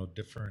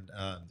different.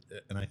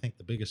 And I think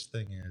the biggest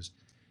thing is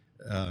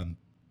um,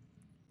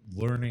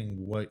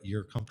 learning what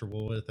you're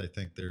comfortable with. I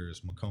think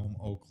there's Macomb,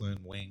 Oakland,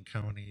 Wayne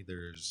County.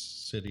 There's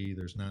city.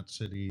 There's not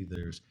city.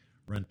 There's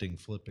renting,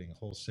 flipping,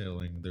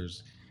 wholesaling.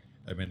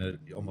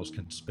 It almost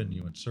can spin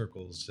you in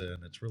circles, and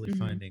it's really Mhm.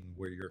 finding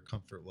where your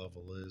comfort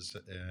level is.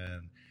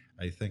 And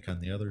I think on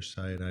the other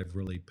side, I've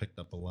really picked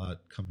up a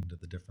lot coming to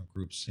the different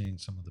groups, seeing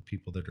some of the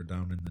people that are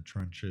down in the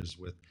trenches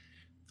with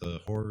the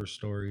horror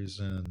stories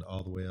and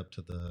all the way up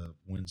to the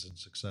wins and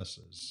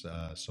successes.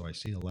 So I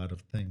see a lot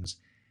of things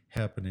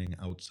happening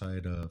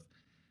outside of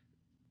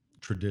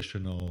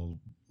traditional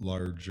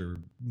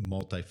larger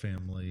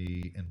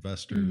multifamily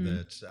investor. Mhm.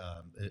 That's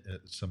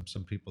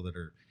some people that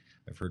are,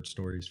 I've heard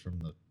stories from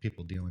the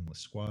people dealing with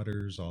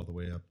squatters all the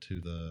way up to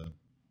the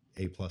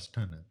A+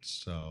 tenants.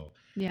 So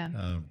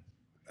Yeah.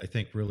 I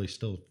think really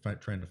still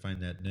trying to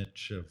find that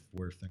niche of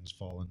where things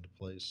fall into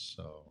place.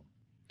 So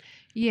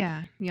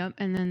Yeah. Yep.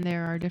 And then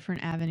there are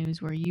different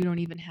avenues where you don't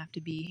even have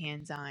to be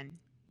hands-on.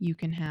 You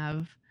can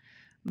have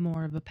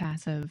more of a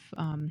passive,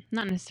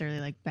 not necessarily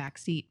like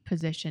backseat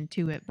position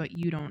to it, but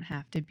you don't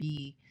have to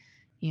be,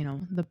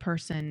 the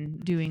person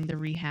doing the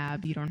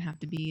rehab. You don't have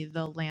to be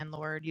the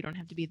landlord. You don't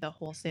have to be the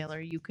wholesaler.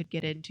 You could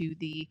get into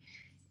the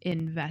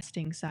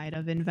investing side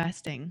of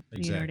investing.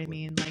 You know what I Exactly.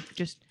 mean? Like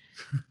just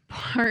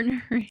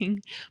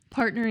partnering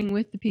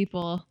with the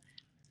people.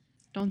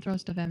 Don't throw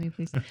stuff at me,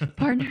 please.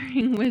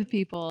 Partnering with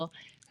people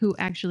who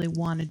actually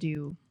want to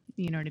do,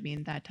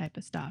 that type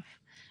of stuff.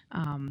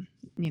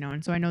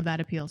 And so I know that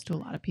appeals to a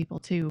lot of people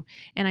too.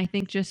 And I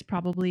think just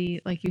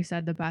probably, like you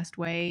said, the best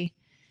way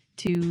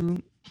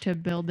to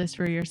build this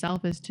for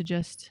yourself is to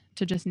just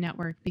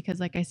network, because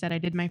like I said, I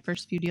did my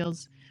first few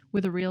deals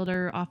with a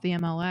realtor off the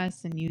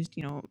MLS and used,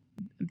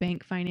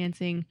 bank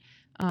financing.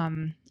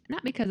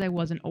 Not because I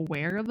wasn't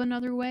aware of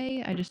another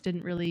way. I just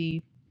didn't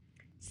really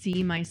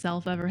see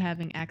myself ever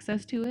having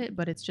access to it,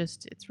 but it's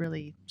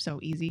really so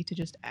easy to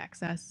just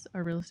access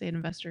a real estate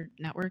investor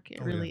network.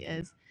 It really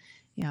is.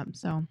 Yeah.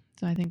 So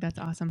I think that's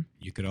awesome.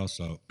 You could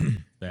also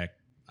back,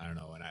 I don't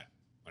know, when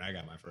I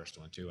got my first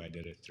one too, I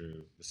did it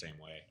through the same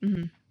way.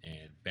 Mm-hmm.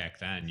 And back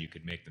then you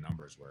could make the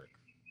numbers work,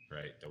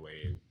 right? The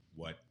way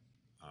what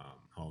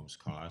homes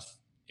cost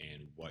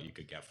and what you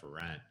could get for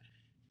rent,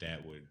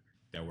 that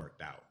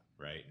worked out,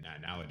 right?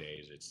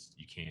 Nowadays,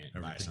 you can't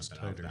buy Everything's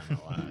something off tighter. the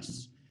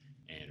MLS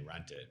and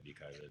rent it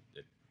because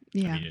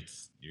Yeah. I mean,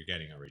 you're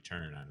getting a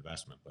return on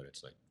investment, but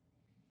it's like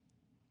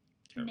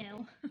terrible.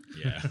 Nil.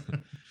 Yeah.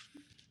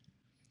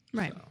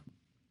 Right. So,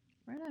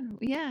 Right on.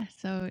 Yeah.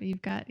 So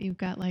you've got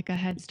like a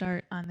head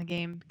start on the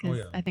game because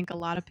yeah. I think a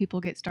lot of people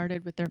get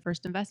started with their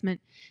first investment.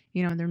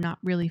 You know, they're not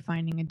really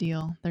finding a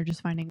deal. They're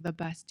just finding the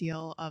best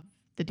deal of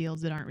the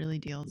deals that aren't really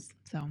deals.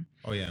 So.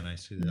 Oh yeah, and I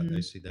see that. I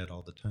see that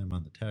all the time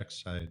on the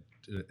tax side.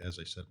 As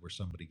I said, where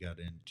somebody got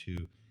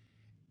into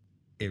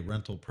a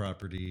rental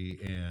property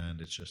and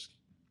it's just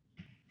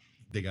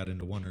they got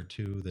into one or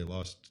two, they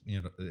lost,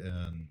 and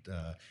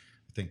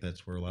I think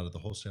that's where a lot of the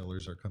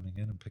wholesalers are coming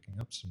in and picking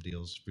up some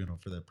deals,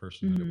 for that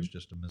person that it was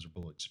just a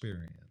miserable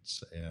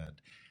experience.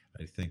 And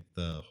I think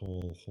the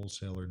whole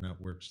wholesaler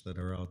networks that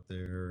are out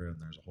there, and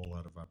there's a whole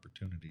lot of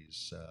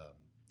opportunities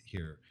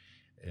here,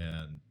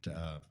 and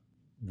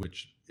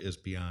which is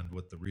beyond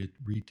what the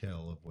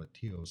retail of what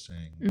Tio's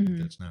saying.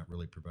 That's not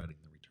really providing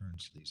the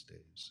returns these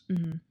days.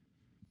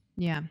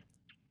 Yeah.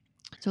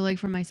 So like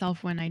for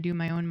myself, when I do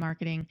my own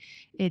marketing,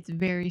 it's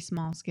very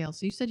small scale.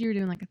 So you said you were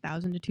doing like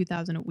 1,000 to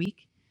 2,000 a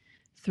week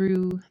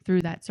through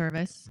that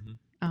service.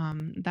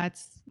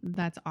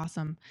 That's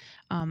awesome.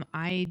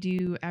 I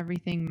do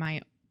everything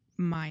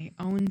my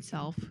own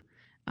self,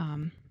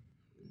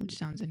 which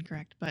sounds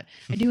incorrect, but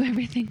I do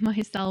everything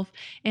myself,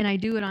 and I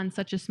do it on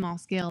such a small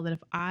scale that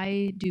if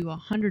I do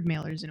 100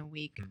 mailers in a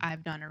week,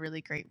 I've done a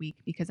really great week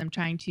because I've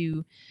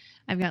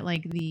got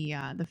like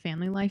the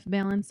family life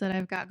balance that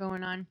I've got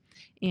going on,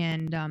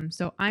 and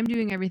so I'm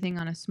doing everything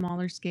on a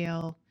smaller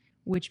scale,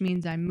 which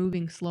means I'm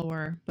moving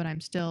slower, but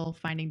I'm still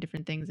finding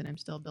different things and I'm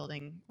still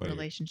building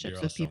relationships you're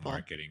with also people.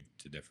 marketing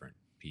to different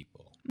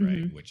people,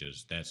 right?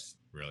 That's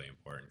really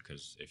important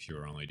because if you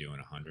were only doing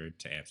 100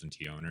 to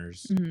absentee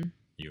owners,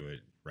 you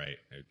would, right?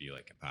 It would be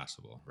like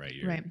impossible, right?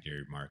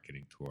 You're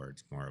marketing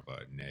towards more of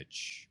a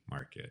niche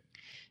market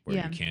where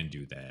you can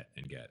do that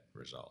and get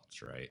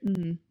results, right?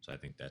 So I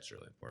think that's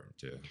really important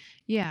too.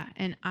 Yeah,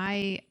 and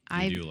I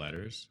do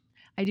letters.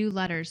 I do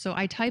letters. So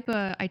I type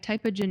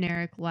a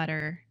generic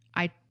letter.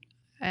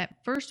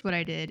 At first, what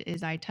I did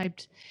is I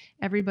typed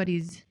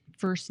everybody's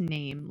first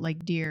name,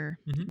 like dear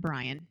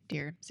Brian,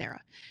 dear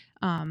Sarah.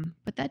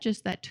 But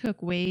that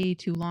took way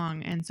too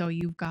long, and so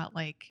you've got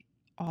like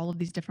all of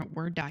these different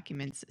Word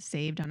documents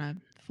saved on a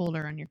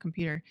folder on your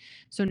computer.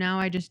 So now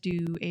I just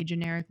do a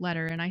generic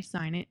letter and I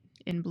sign it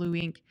in blue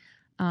ink.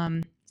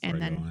 And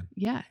then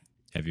yeah.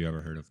 Have you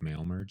ever heard of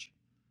mail merge?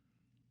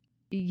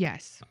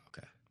 Yes. Oh,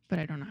 okay. But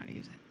I don't know how to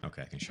use it.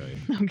 Okay, I can show you.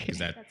 Okay.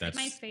 That's like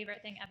my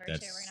favorite thing ever too.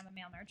 We're gonna have a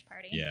mail merge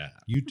party. Yeah.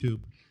 YouTube.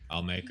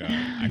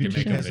 I can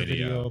make a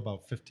video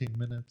about 15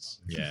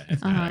 minutes. Yeah.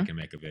 If not, I can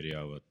make a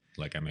video with,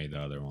 like I made the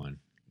other one,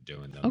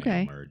 doing the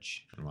mail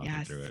merge and walking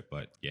through it.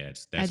 But yeah,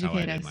 that's how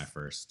I did my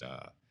first.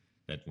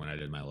 That when I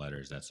did my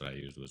letters, that's what I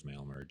used was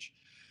mail merge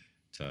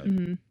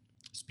to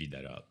speed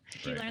that up.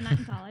 Did you learn that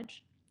in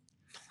college?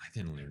 I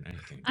didn't learn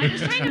anything. I'm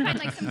just trying to find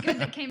like some good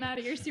that came out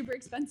of your super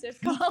expensive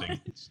college.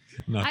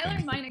 Nothing. I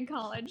learned mine in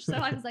college, so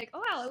I was like, oh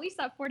wow, at least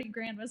that 40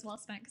 grand was well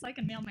spent because I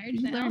can mail merge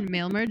You now. learned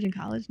mail merge in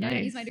college? Yeah, I Nice.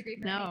 didn't use my degree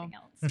for anything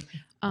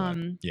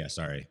else. Yeah,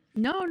 sorry.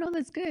 No,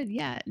 that's good.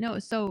 Yeah, no.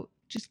 So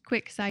just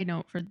quick side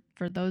note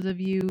for those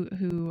of you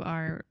who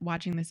are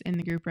watching this in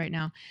the group right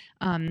now,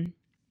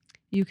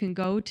 you can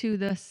go to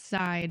the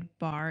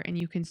sidebar and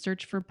you can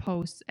search for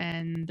posts.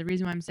 And the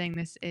reason why I'm saying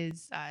this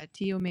is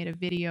Tio made a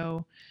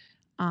video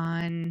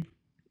on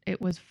it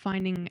was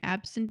finding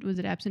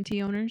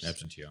absentee owners?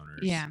 Absentee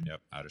owners. Yeah.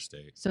 Yep. Out of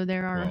state. So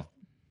there are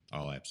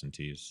all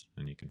absentees,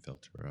 and you can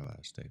filter out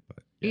of state.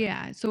 But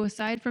yeah. So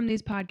aside from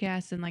these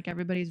podcasts and like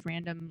everybody's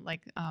random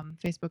like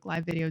Facebook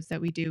Live videos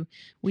that we do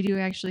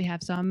actually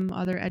have some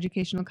other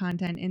educational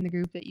content in the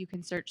group that you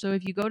can search. So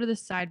if you go to the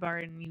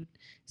sidebar and you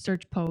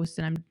search posts,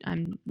 and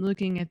I'm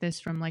looking at this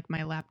from like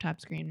my laptop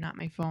screen, not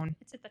my phone.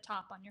 It's at the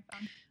top on your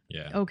phone.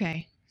 Yeah.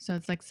 Okay. So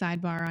it's like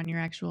sidebar on your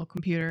actual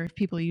computer. If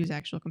people use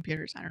actual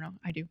computers, I don't know.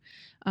 I do.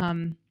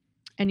 And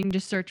you can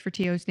just search for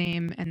Tio's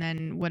name, and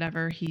then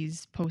whatever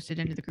he's posted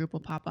into the group will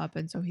pop up.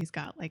 And so he's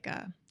got like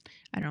a,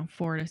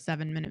 4 to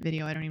 7 minute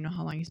video. I don't even know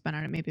how long he spent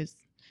on it. Maybe it's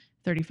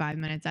 35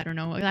 minutes. I don't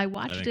know. I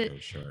watched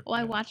it.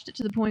 I watched it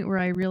to the point where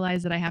I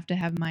realized that I have to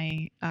have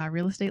my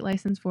real estate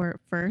license for it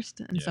first.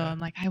 And so I'm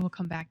like, I will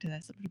come back to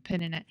this. I'll put a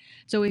pin in it.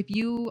 So if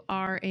you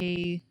are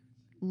a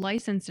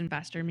licensed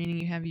investor, meaning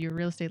you have your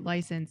real estate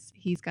license,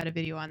 he's got a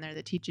video on there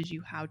that teaches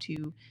you how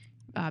to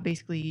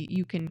basically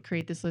you can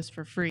create this list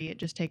for free. It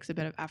just takes a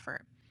bit of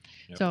effort.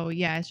 Yep. So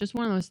yeah, it's just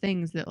one of those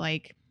things that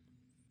like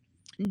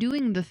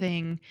doing the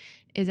thing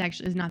is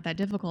not that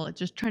difficult. It's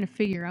just trying to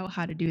figure out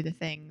how to do the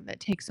thing that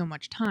takes so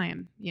much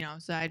time,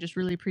 So I just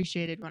really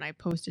appreciated when I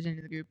posted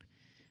into the group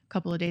a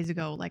couple of days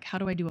ago, like, how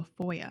do I do a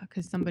FOIA?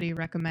 Because somebody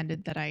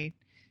recommended that I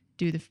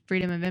do the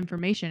Freedom of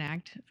Information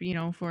Act,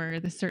 for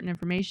this certain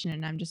information,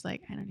 and I'm just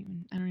like, I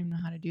don't even know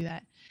how to do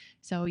that.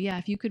 So yeah,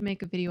 if you could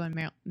make a video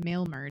on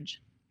mail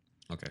merge,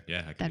 okay,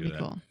 yeah, I can that'd do be that.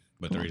 cool.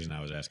 But the reason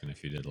I was asking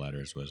if you did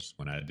letters was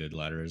when I did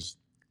letters,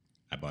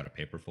 I bought a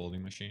paper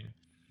folding machine.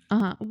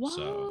 Whoa,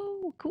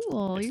 So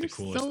cool. it's You're the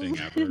coolest so thing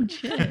ever.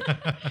 legit.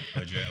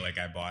 Legit, like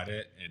I bought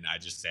it and I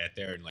just sat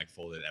there and like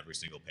folded every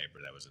single paper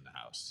that was in the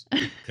house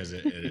because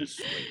it is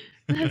sweet.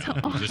 That's You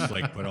awesome. just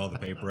like put all the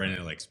paper in and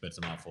it like spits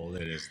them out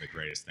folded. It is the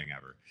greatest thing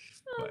ever.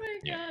 Oh But, my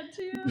yeah. god,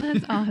 too.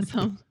 That's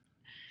awesome.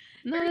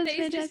 No, Our that's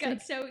days just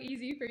fantastic. got so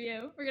easy for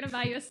you. We're gonna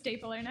buy you a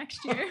stapler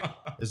next year.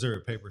 Is there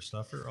a paper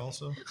stuffer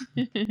also?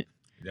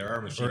 There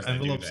are machines that do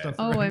envelope that. stuff.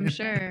 Oh, I'm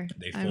sure.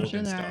 They I'm fold sure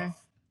and there are.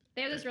 stuff.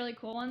 They have this really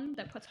cool one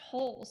that puts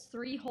holes,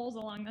 3 holes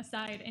along the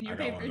side in your I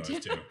got paper one of those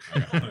too. too. I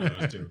got one of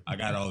those too. I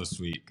got all the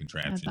sweet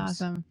contraptions.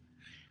 That's awesome.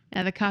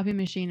 Yeah, the copy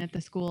machine at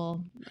the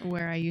school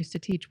where I used to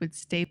teach would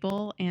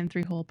staple and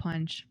 3-hole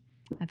punch.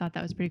 I thought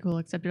that was pretty cool,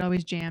 except it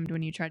always jammed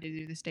when you tried to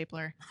do the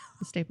stapler.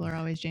 The stapler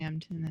always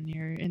jammed, and then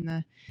you're in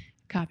the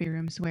copy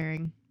room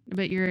swearing.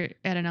 But you're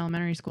at an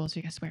elementary school, so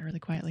you gotta swear really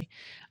quietly.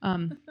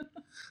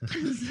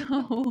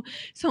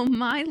 So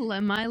my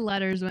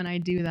letters, when I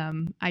do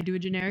them, I do a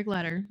generic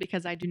letter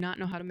because I do not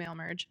know how to mail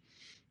merge.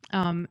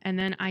 And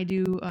then I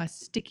do a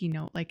sticky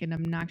note, like an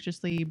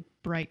obnoxiously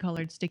bright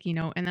colored sticky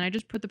note. And then I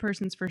just put the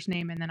person's first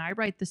name and then I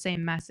write the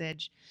same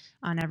message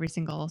on every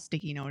single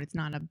sticky note. It's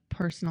not a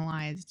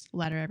personalized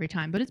letter every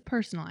time, but it's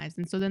personalized.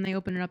 And so then they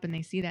open it up and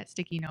they see that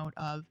sticky note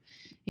of,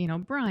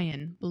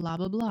 Brian, blah,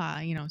 blah, blah,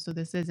 so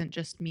this isn't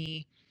just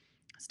me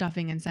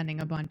stuffing and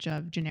sending a bunch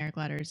of generic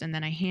letters. And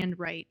then I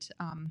handwrite,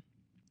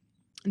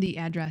 the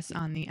address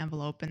on the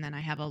envelope, and then I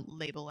have a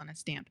label and a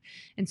stamp.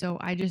 And so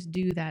I just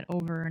do that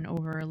over and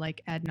over,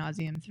 like ad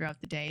nauseum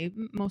throughout the day,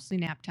 mostly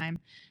nap time,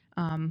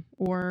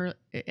 or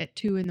at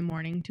 2 in the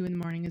morning. 2 in the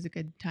morning is a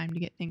good time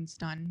to get things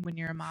done when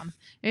you're a mom.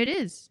 It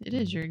is.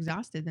 You're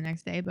exhausted the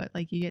next day, but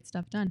like you get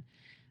stuff done.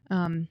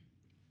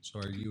 So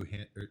are you?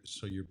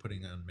 So you're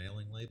putting on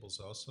mailing labels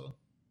also?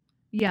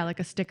 Yeah, like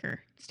a sticker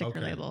Okay.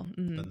 label.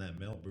 Mhm. Then that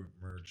mail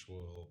merge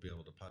will be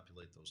able to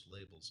populate those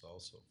labels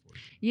also for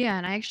you. Yeah,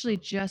 and I actually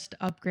just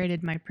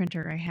upgraded my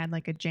printer. I had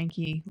like a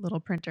janky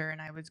little printer,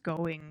 and I was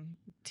going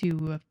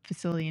to a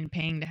facility and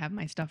paying to have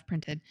my stuff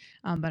printed.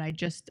 But I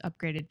just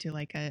upgraded to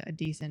like a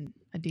decent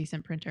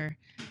printer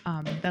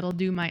that'll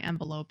do my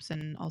envelopes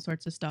and all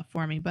sorts of stuff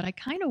for me. But I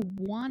kind of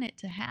want it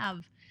to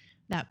have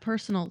that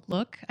personal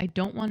look. I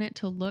don't want it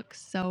to look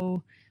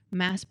so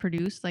mass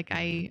produced. Like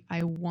I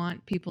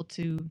want people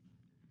to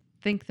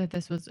think that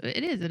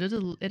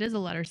it is a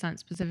letter sent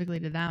specifically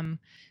to them,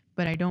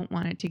 but I don't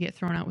want it to get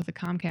thrown out with a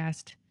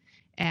Comcast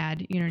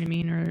ad, you know what I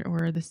mean,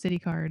 or the city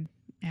card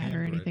ad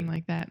or Handwrite anything it.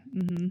 like that.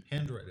 Mm-hmm.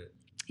 Handwrite it.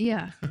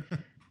 Yeah,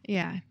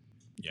 yeah.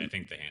 Yeah, I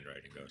think the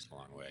handwriting goes a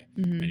long way.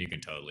 Mm-hmm. And you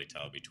can totally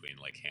tell between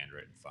like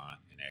handwritten font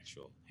and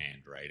actual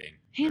handwriting.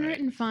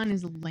 Handwritten font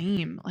is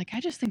lame. Like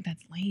I just think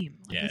that's lame.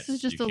 Like, this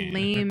is Yes, just you a can.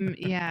 lame.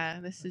 Yeah,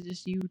 this is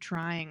just you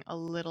trying a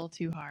little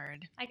too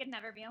hard. I could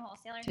never be a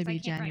wholesaler To because I be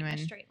can't write in genuine.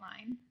 a straight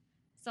line.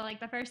 So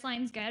like the first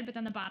line's good, but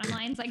then the bottom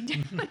line's like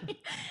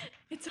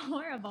it's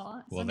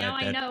horrible. So Well, now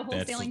I know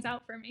that's- wholesaling's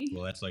out for me.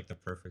 Well, that's like the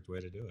perfect way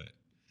to do it.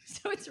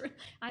 So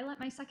I let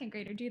my second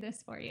grader do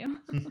this for you.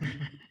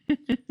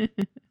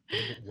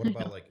 What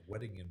about like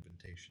wedding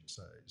invitation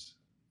size?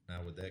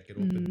 Now would that get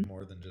open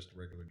more than just a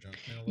regular junk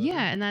mail letter?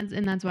 Yeah, and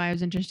that's why I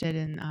was interested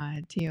in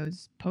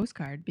Tio's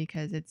postcard,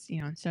 because it's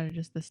instead of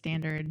just the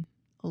standard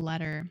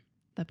letter,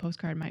 the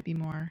postcard might be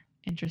more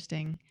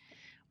interesting.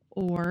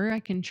 Or I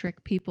can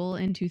trick people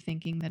into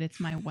thinking that it's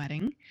my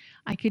wedding.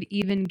 I could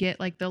even get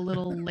like the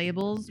little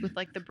labels with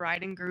like the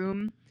bride and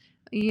groom,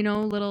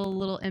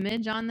 little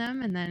image on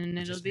them, and then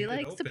it'll just be need it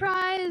like, open.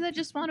 surprise! I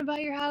just want to buy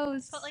your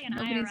house. Put like an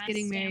Nobody's IRS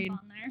getting stamp married. on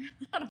there.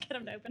 That'll get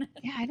them to open it.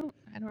 Yeah, I don't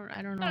know.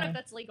 I don't know if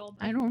that's legal.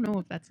 But I don't know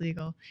if that's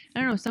legal.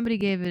 I don't know. Somebody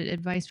gave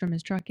advice from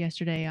his truck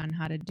yesterday on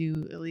how to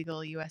do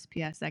illegal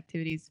USPS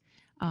activities,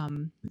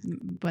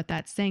 but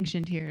that's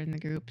sanctioned here in the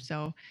group,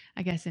 so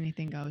I guess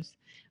anything goes.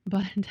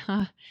 But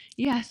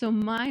yeah, so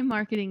my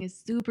marketing is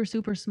super,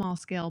 super small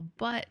scale,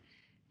 but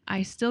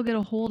I still get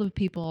a hold of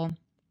people,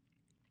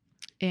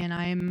 and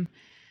I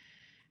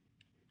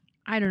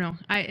don't know.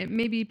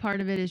 Maybe part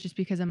of it is just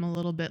because I'm a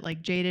little bit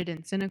like jaded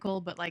and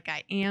cynical, but like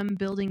I am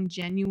building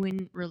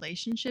genuine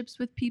relationships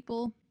with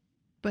people,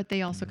 but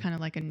they also kind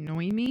of like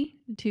annoy me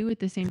too at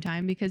the same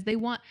time, because they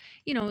want,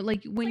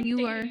 like when like you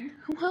dating. are,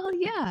 well,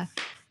 yeah,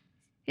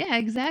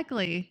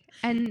 exactly.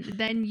 And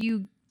then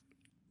you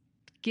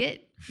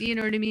get, you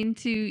know what I mean,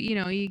 to,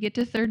 you get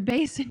to third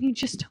base and you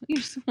just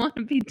want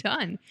to be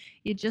done.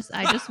 I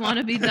just want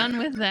to be done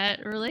with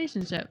that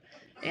relationship.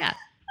 Yeah.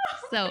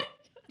 So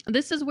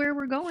this is where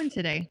we're going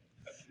today.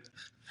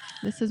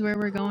 And this So-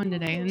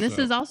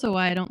 is also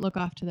why I don't look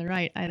off to the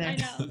right either. I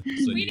know. So We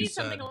you need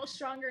something said- a little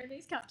stronger in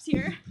these cups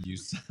here. You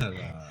said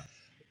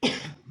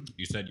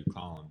you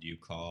call them. Do you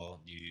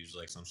use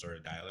like some sort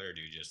of dialer, or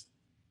do you just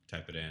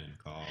type it in and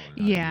call? And how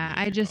do you Yeah,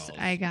 make your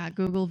I calls? got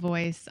Google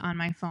Voice on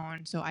my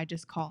phone, so I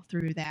just call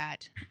through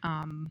that.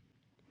 And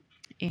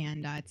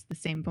it's the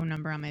same phone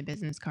number on my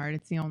business card.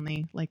 It's the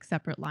only like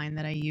separate line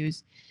that I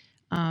use.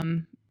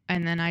 And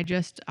then I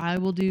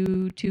will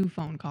do 2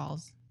 phone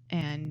calls,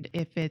 And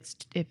if it's,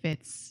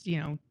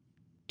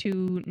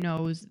 two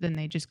no's, then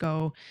they just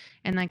go.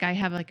 And like, I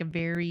have like a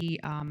very,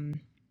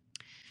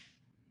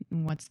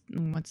 what's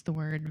the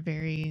word?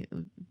 Very,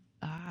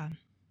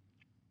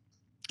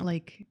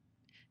 like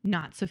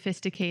not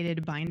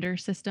sophisticated binder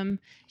system.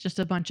 It's just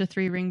a bunch of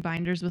 3-ring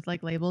binders with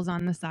like labels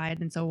on the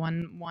side. And so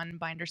one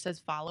binder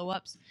says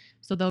follow-ups.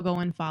 So they'll go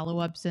in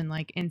follow-ups, and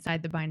like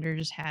inside the binder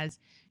just has,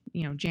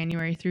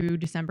 January through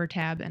December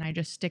tab. And I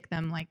just stick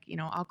them like,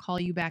 I'll call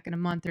you back in a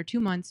month or 2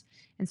 months.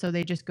 And so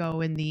they just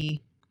go in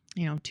the,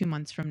 2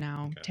 months from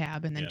now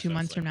tab. And then 2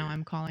 months from now,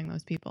 I'm calling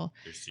those people.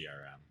 Your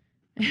CRM.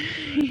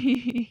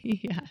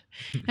 Yeah,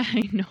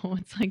 I know.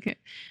 It's like,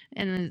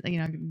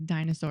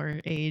 dinosaur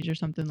age or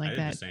something like I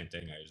that. did the same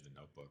thing. I used the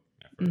notebook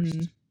at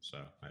first, so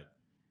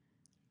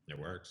it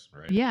works,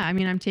 right? Yeah, I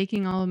mean, I'm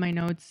taking all of my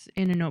notes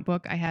in a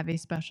notebook. I have a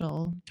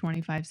special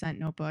 25-cent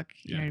notebook.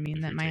 You know what I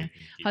mean? That my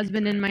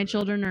husband and my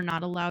children are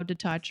not allowed to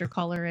touch or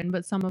color in,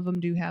 but some of them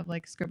do have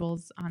like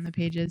scribbles on the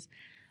pages.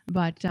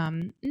 But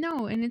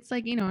no, and it's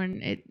like,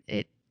 and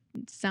it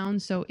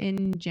sounds so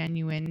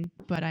ingenuine,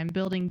 but I'm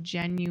building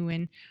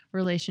genuine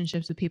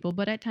relationships with people.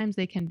 But at times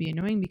they can be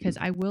annoying because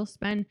I will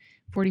spend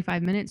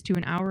 45 minutes to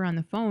an hour on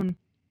the phone,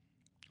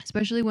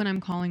 especially when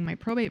I'm calling my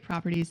probate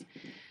properties,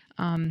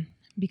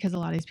 because a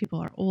lot of these people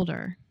are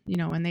older,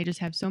 and they just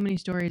have so many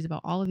stories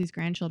about all of these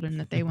grandchildren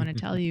that they want to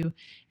tell you.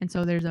 And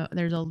so there's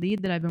a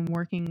lead that I've been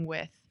working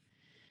with.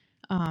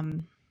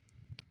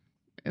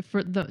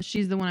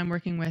 She's the one I'm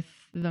working with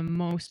the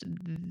most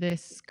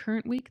this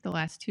current week, the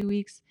last 2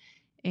 weeks.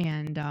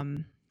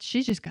 And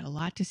she's just got a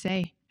lot to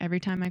say every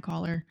time I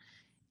call her.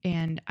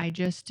 And I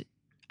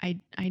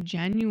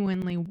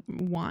genuinely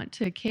want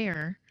to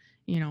care,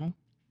 and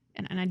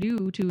I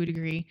do to a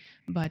degree,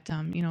 but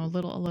a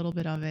little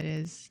bit of it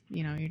is,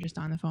 you're just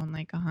on the phone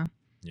like, and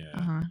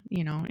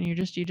you're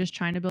just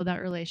trying to build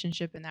that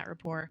relationship and that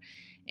rapport.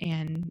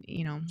 And,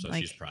 so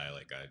like, she's probably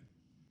like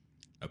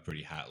a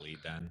pretty hot lead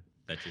then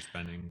that you're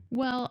spending.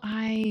 Well,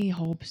 I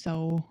hope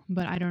so,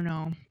 but I don't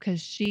know,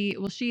 because she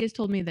has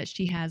told me that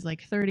she has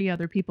like 30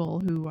 other people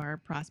who are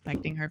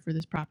prospecting her for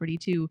this property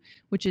too,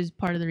 which is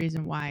part of the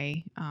reason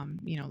why,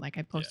 like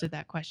I posted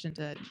that question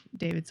to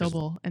David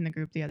Sobel in the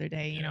group the other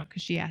day,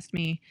 because she asked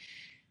me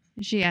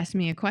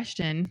a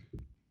question.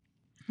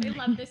 I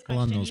love this question. Well,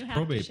 on those you have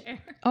probate- to share.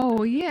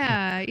 Oh,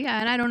 yeah.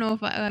 And I don't know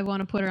if I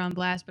want to put her on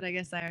blast, but I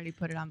guess I already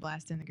put it on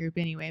blast in the group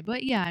anyway.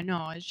 But yeah,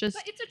 no, it's just...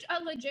 But it's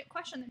a legit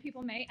question that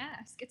people may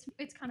ask.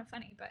 It's kind of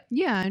funny, but...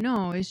 Yeah,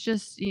 no, it's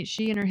just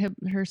she and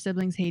her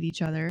siblings hate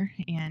each other,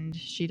 and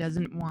she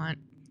doesn't want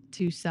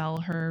to sell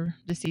her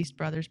deceased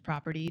brother's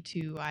property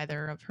to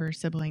either of her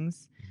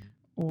siblings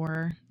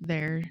or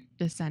their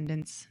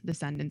descendants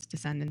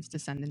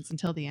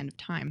until the end of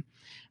time.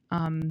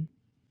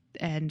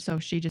 And so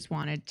she just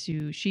wanted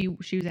to, she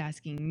was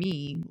asking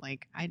me,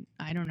 like,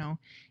 I don't know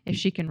if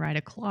she can write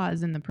a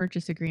clause in the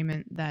purchase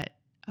agreement that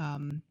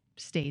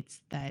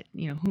states that,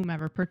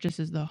 whomever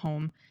purchases the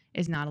home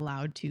is not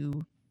allowed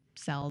to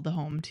sell the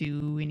home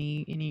to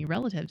any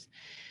relatives.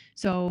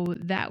 So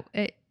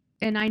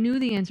and I knew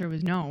the answer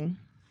was no,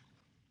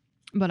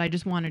 but I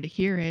just wanted to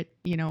hear it,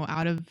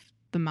 out of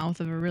the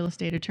mouth of a real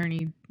estate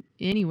attorney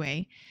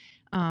anyway.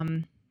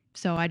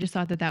 So I just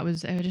thought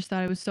I just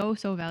thought it was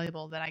so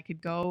valuable that I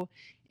could go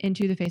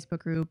into the Facebook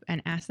group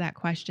and ask that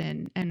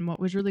question. And what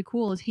was really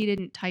cool is he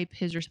didn't type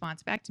his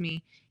response back to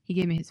me. He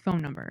gave me his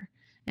phone number,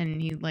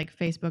 and he like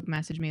Facebook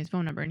messaged me his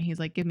phone number, and he's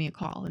like, give me a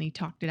call. And he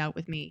talked it out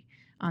with me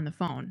on the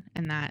phone.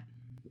 And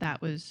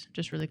that was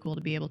just really cool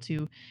to be able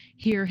to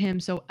hear him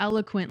so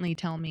eloquently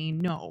tell me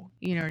no,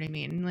 you know what I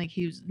mean? Like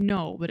he was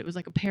no, but it was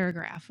like a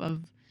paragraph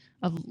of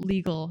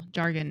legal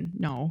jargon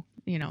no,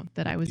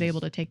 that I was able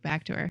to take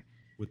back to her.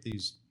 With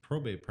these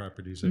probate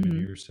properties, I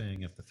mean, you're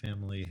saying if the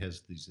family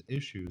has these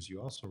issues,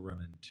 you also run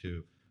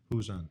into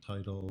who's on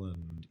title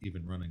and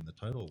even running the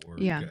title work.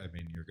 Yeah. I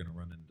mean, you're going to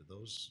run into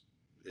those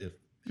if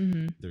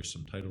there's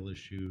some title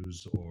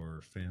issues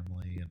or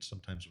family. And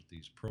sometimes with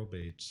these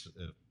probates,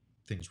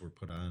 things were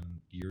put on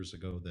years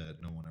ago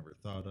that no one ever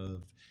thought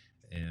of.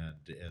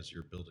 And as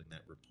you're building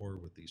that rapport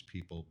with these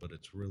people, but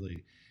it's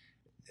really,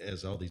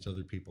 as all these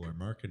other people are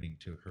marketing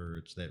to her,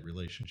 it's that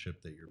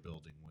relationship that you're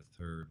building with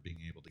her, being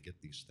able to get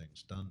these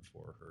things done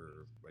for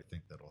her. I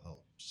think that'll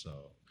help.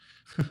 So,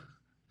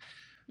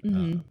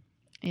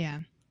 yeah.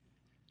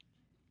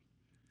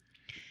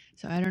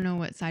 So I don't know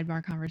what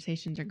sidebar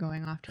conversations are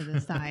going off to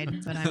the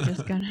side, but I'm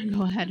just going to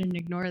go ahead and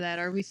ignore that.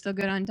 Are we still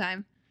good on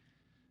time?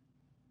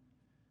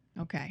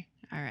 Okay.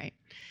 All right.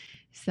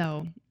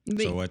 So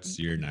what's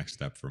your next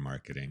step for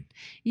marketing?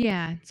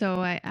 Yeah.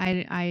 So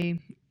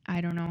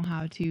I don't know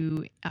how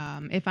to,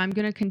 if I'm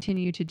going to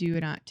continue to do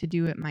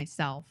it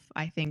myself,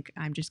 I think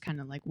I'm just kind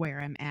of like where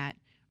I'm at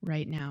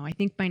right now. I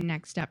think my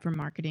next step for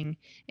marketing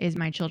is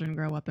my children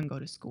grow up and go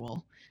to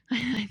school.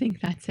 I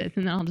think that's it.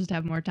 And then I'll just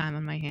have more time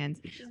on my hands.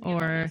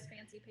 Or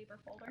fancy paper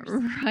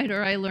folders. Right.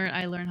 Or I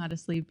learn how to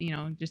sleep,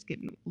 just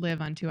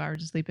live on 2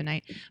 hours of sleep a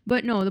night.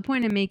 But no, the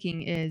point I'm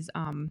making is,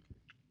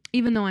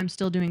 even though I'm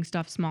still doing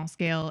stuff small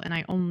scale and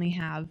I only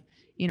have,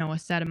 a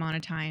set amount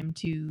of time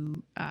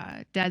to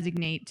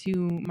designate to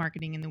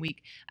marketing in the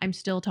week. I'm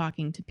still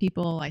talking to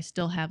people. I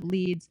still have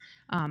leads.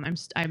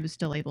 I was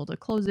still able to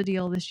close a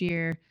deal this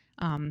year.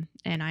 And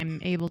I'm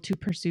able to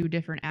pursue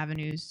different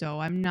avenues. So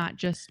I'm not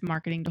just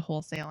marketing to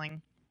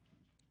wholesaling.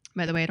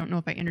 By the way, I don't know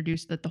if I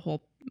introduced that the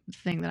whole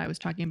thing that I was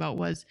talking about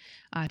was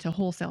to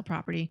wholesale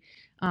property,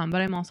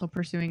 but I'm also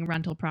pursuing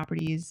rental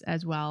properties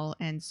as well.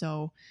 And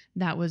so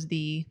that was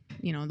the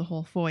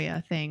whole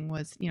FOIA thing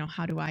was,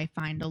 how do I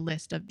find a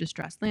list of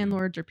distressed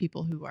landlords or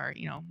people who are,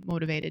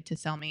 motivated to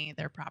sell me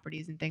their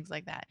properties and things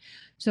like that.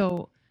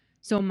 So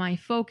my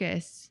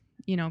focus,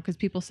 because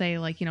people say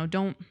like,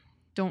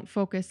 don't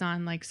focus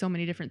on like so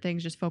many different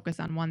things, just focus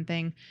on one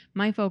thing.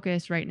 My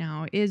focus right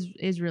now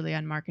is really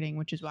on marketing,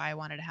 which is why I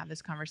wanted to have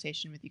this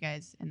conversation with you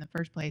guys in the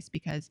first place,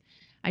 because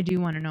I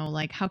do want to know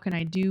like how can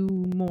I do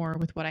more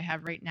with what I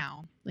have right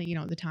now, like,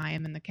 the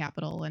time and the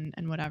capital and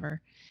whatever.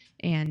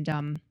 And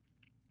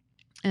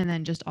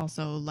then just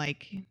also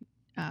like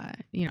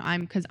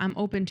I'm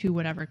open to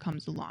whatever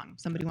comes along.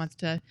 If somebody wants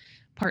to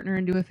partner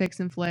and do a fix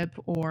and flip,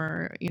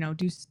 or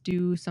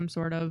do some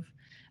sort of,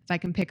 if I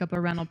can pick up a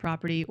rental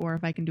property or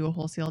if I can do a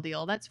wholesale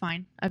deal, that's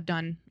fine. I've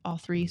done all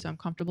three, so I'm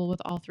comfortable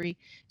with all three.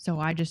 So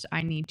I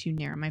need to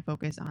narrow my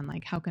focus on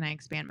like, how can I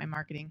expand my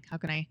marketing? How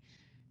can I,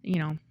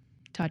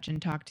 touch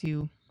and talk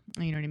to,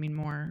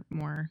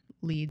 more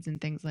leads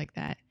and things like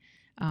that,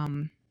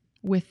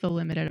 with the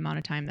limited amount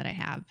of time that I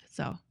have.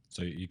 So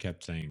you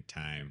kept saying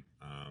time.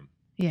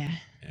 Yeah.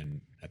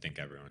 And I think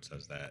everyone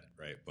says that,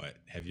 right? But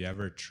have you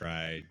ever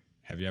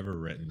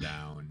written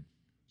down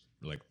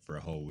like for a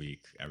whole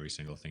week every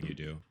single thing you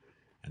do,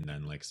 and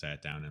then like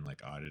sat down and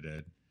like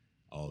audited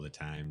all the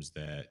times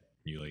that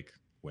you like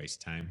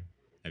waste time?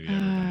 Have you ever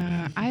done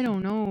that? I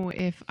don't know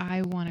if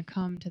I want to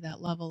come to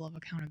that level of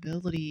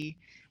accountability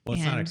Well,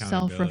 it's not and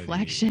accountability,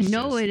 self-reflection. it's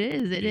No, just it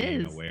is. It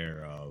being is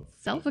aware of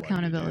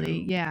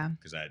self-accountability. Yeah.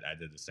 Because I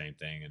did the same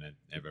thing, and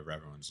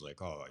everyone's like,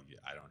 "Oh,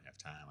 I don't have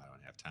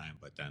time."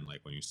 But then,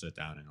 like when you sit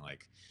down and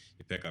like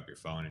you pick up your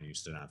phone and you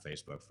sit on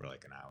Facebook for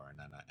like an hour, and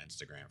then on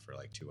Instagram for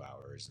like 2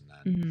 hours, and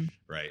then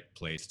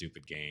play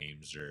stupid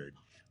games or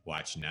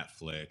watch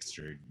Netflix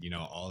or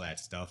all that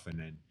stuff, and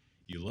then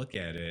you look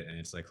at it and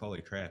it's like,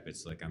 holy crap!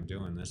 It's like I'm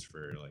doing this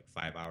for like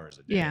 5 hours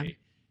a day. Yeah.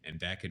 And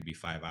that could be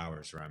 5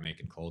 hours where I'm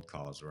making cold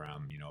calls, where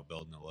I'm,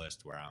 building a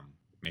list, where I'm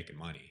making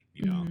money,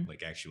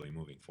 like actually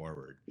moving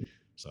forward.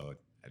 So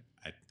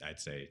I'd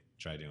say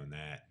try doing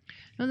that.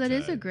 No, that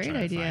is a great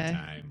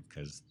idea.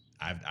 Because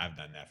I've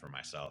done that for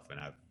myself, and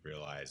I've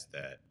realized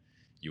that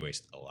you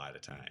waste a lot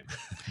of time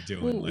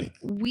doing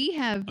we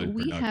have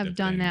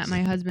done that,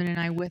 my husband and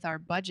I, with our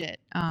budget.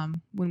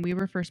 When we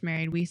were first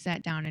married, we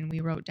sat down and we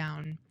wrote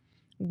down.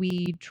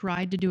 We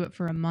tried to do it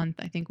for a month.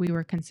 I think we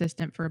were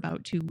consistent for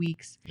about 2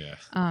 weeks. Yeah.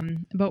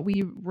 But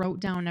we wrote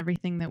down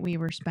everything that we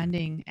were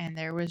spending, and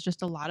there was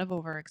just a lot of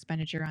over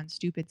expenditure on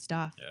stupid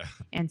stuff. Yeah.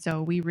 And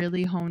so we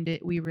really honed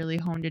it. We really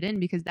honed it in,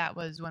 because that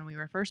was when we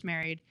were first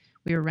married.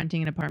 We were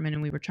renting an apartment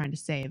and we were trying to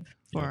save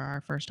for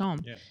our first home.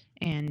 Yeah.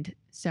 And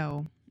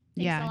so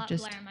Thanks a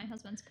lot, Blair. My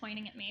husband's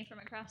pointing at me from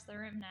across the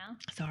room now.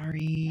 Sorry.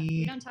 Yeah,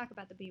 we don't talk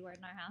about the B word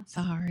in our house.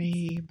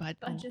 Sorry, but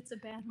budget's a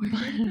bad word.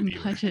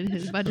 budget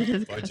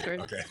is cuss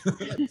word.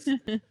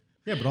 Okay.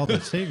 Yeah, but all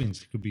that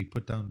savings could be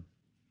put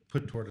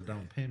toward a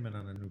down payment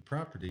on a new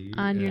property.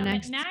 On your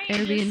next now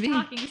Airbnb. You're just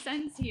talking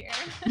sense here.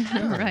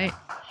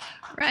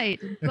 Right.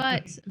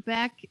 But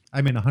back.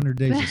 I mean, 100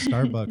 days of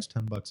Starbucks,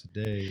 $10 a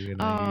day.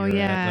 Oh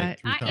yeah,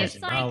 it's like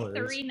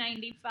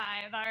 $3.95.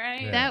 All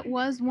right. Yeah. That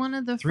was one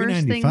of the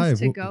first things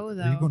to go,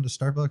 though. Are you going to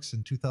Starbucks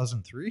in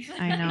 2003?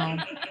 I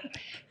know.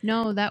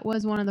 No, that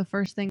was one of the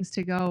first things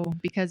to go,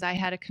 because I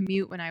had a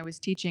commute when I was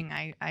teaching.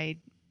 I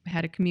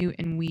had a commute,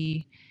 and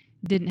we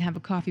didn't have a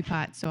coffee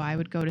pot, so I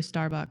would go to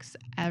Starbucks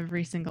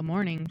every single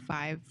morning,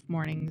 5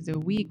 mornings a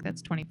week.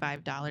 That's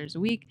 $25 a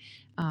week.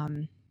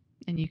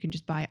 And you can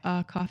just buy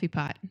a coffee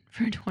pot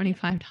for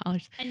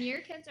 $25. And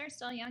your kids are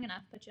still young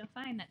enough, but you'll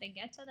find that they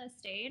get to the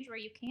stage where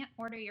you can't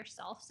order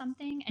yourself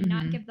something and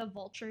not give the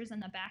vultures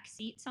in the back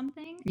seat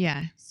something.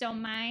 Yeah. So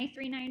my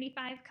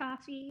 $3.95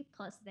 coffee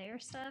plus their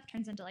stuff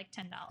turns into like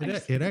 $10.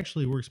 It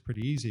actually works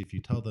pretty easy if you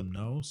tell them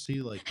no.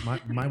 See, like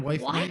my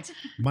wife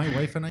my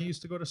wife and I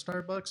used to go to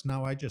Starbucks.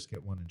 Now I just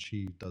get one and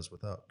she does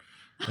without.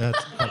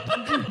 That's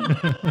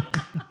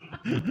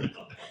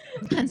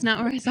That's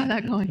not where I saw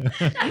that going.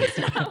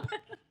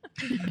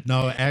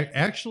 No,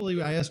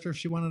 actually, I asked her if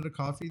she wanted a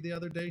coffee the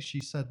other day.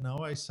 She said no.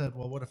 I said,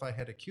 well, what if I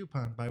had a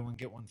coupon, buy one,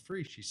 get one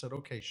free? She said,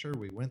 okay, sure.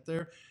 We went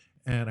there,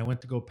 and I went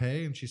to go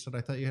pay, and she said,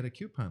 I thought you had a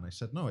coupon. I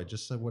said, no, I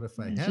just said, what if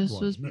I had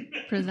one? Was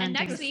and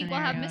next week we'll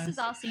have Mrs.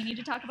 Alcini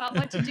to talk about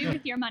what to do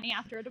with your money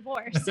after a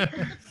divorce.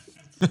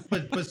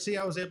 but see,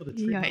 I was able to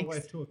treat my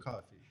wife to a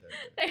coffee.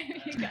 There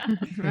you go.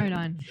 Right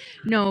on.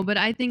 No, but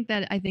I think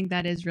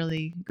that is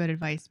really good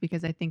advice,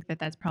 because I think that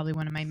that's probably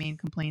one of my main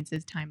complaints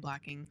is time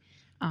blocking.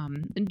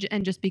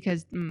 And just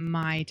because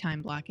my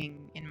time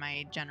blocking in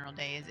my general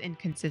day is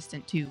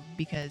inconsistent too,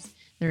 because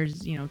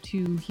there's,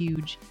 two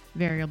huge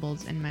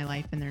variables in my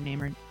life, and their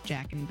name are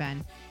Jack and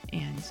Ben.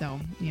 And so,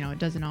 it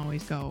doesn't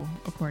always go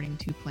according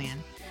to plan.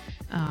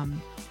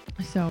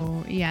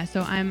 So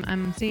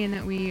I'm seeing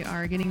that we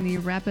are getting the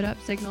wrap it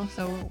up signal.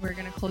 So we're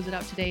going to close it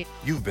out today.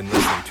 You've been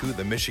listening to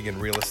the Michigan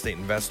Real Estate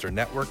Investor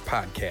Network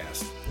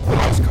podcast.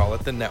 Just call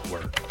it the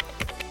network.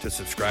 To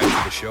subscribe to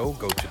the show,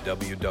 go to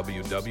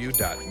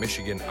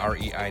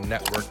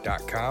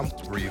www.michiganreinetwork.com,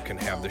 where you can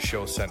have the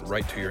show sent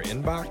right to your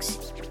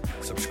inbox.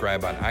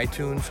 Subscribe on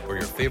iTunes or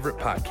your favorite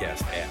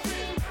podcast app.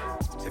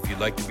 If you'd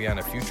like to be on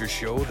a future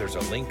show, there's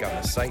a link on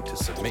the site to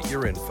submit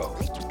your info.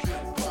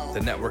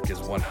 The network is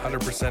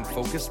 100%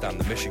 focused on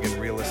the Michigan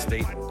real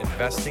estate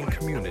investing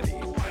community.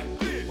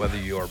 Whether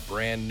you're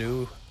brand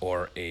new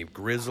or a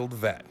grizzled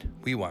vet,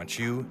 we want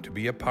you to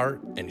be a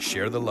part and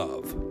share the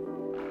love.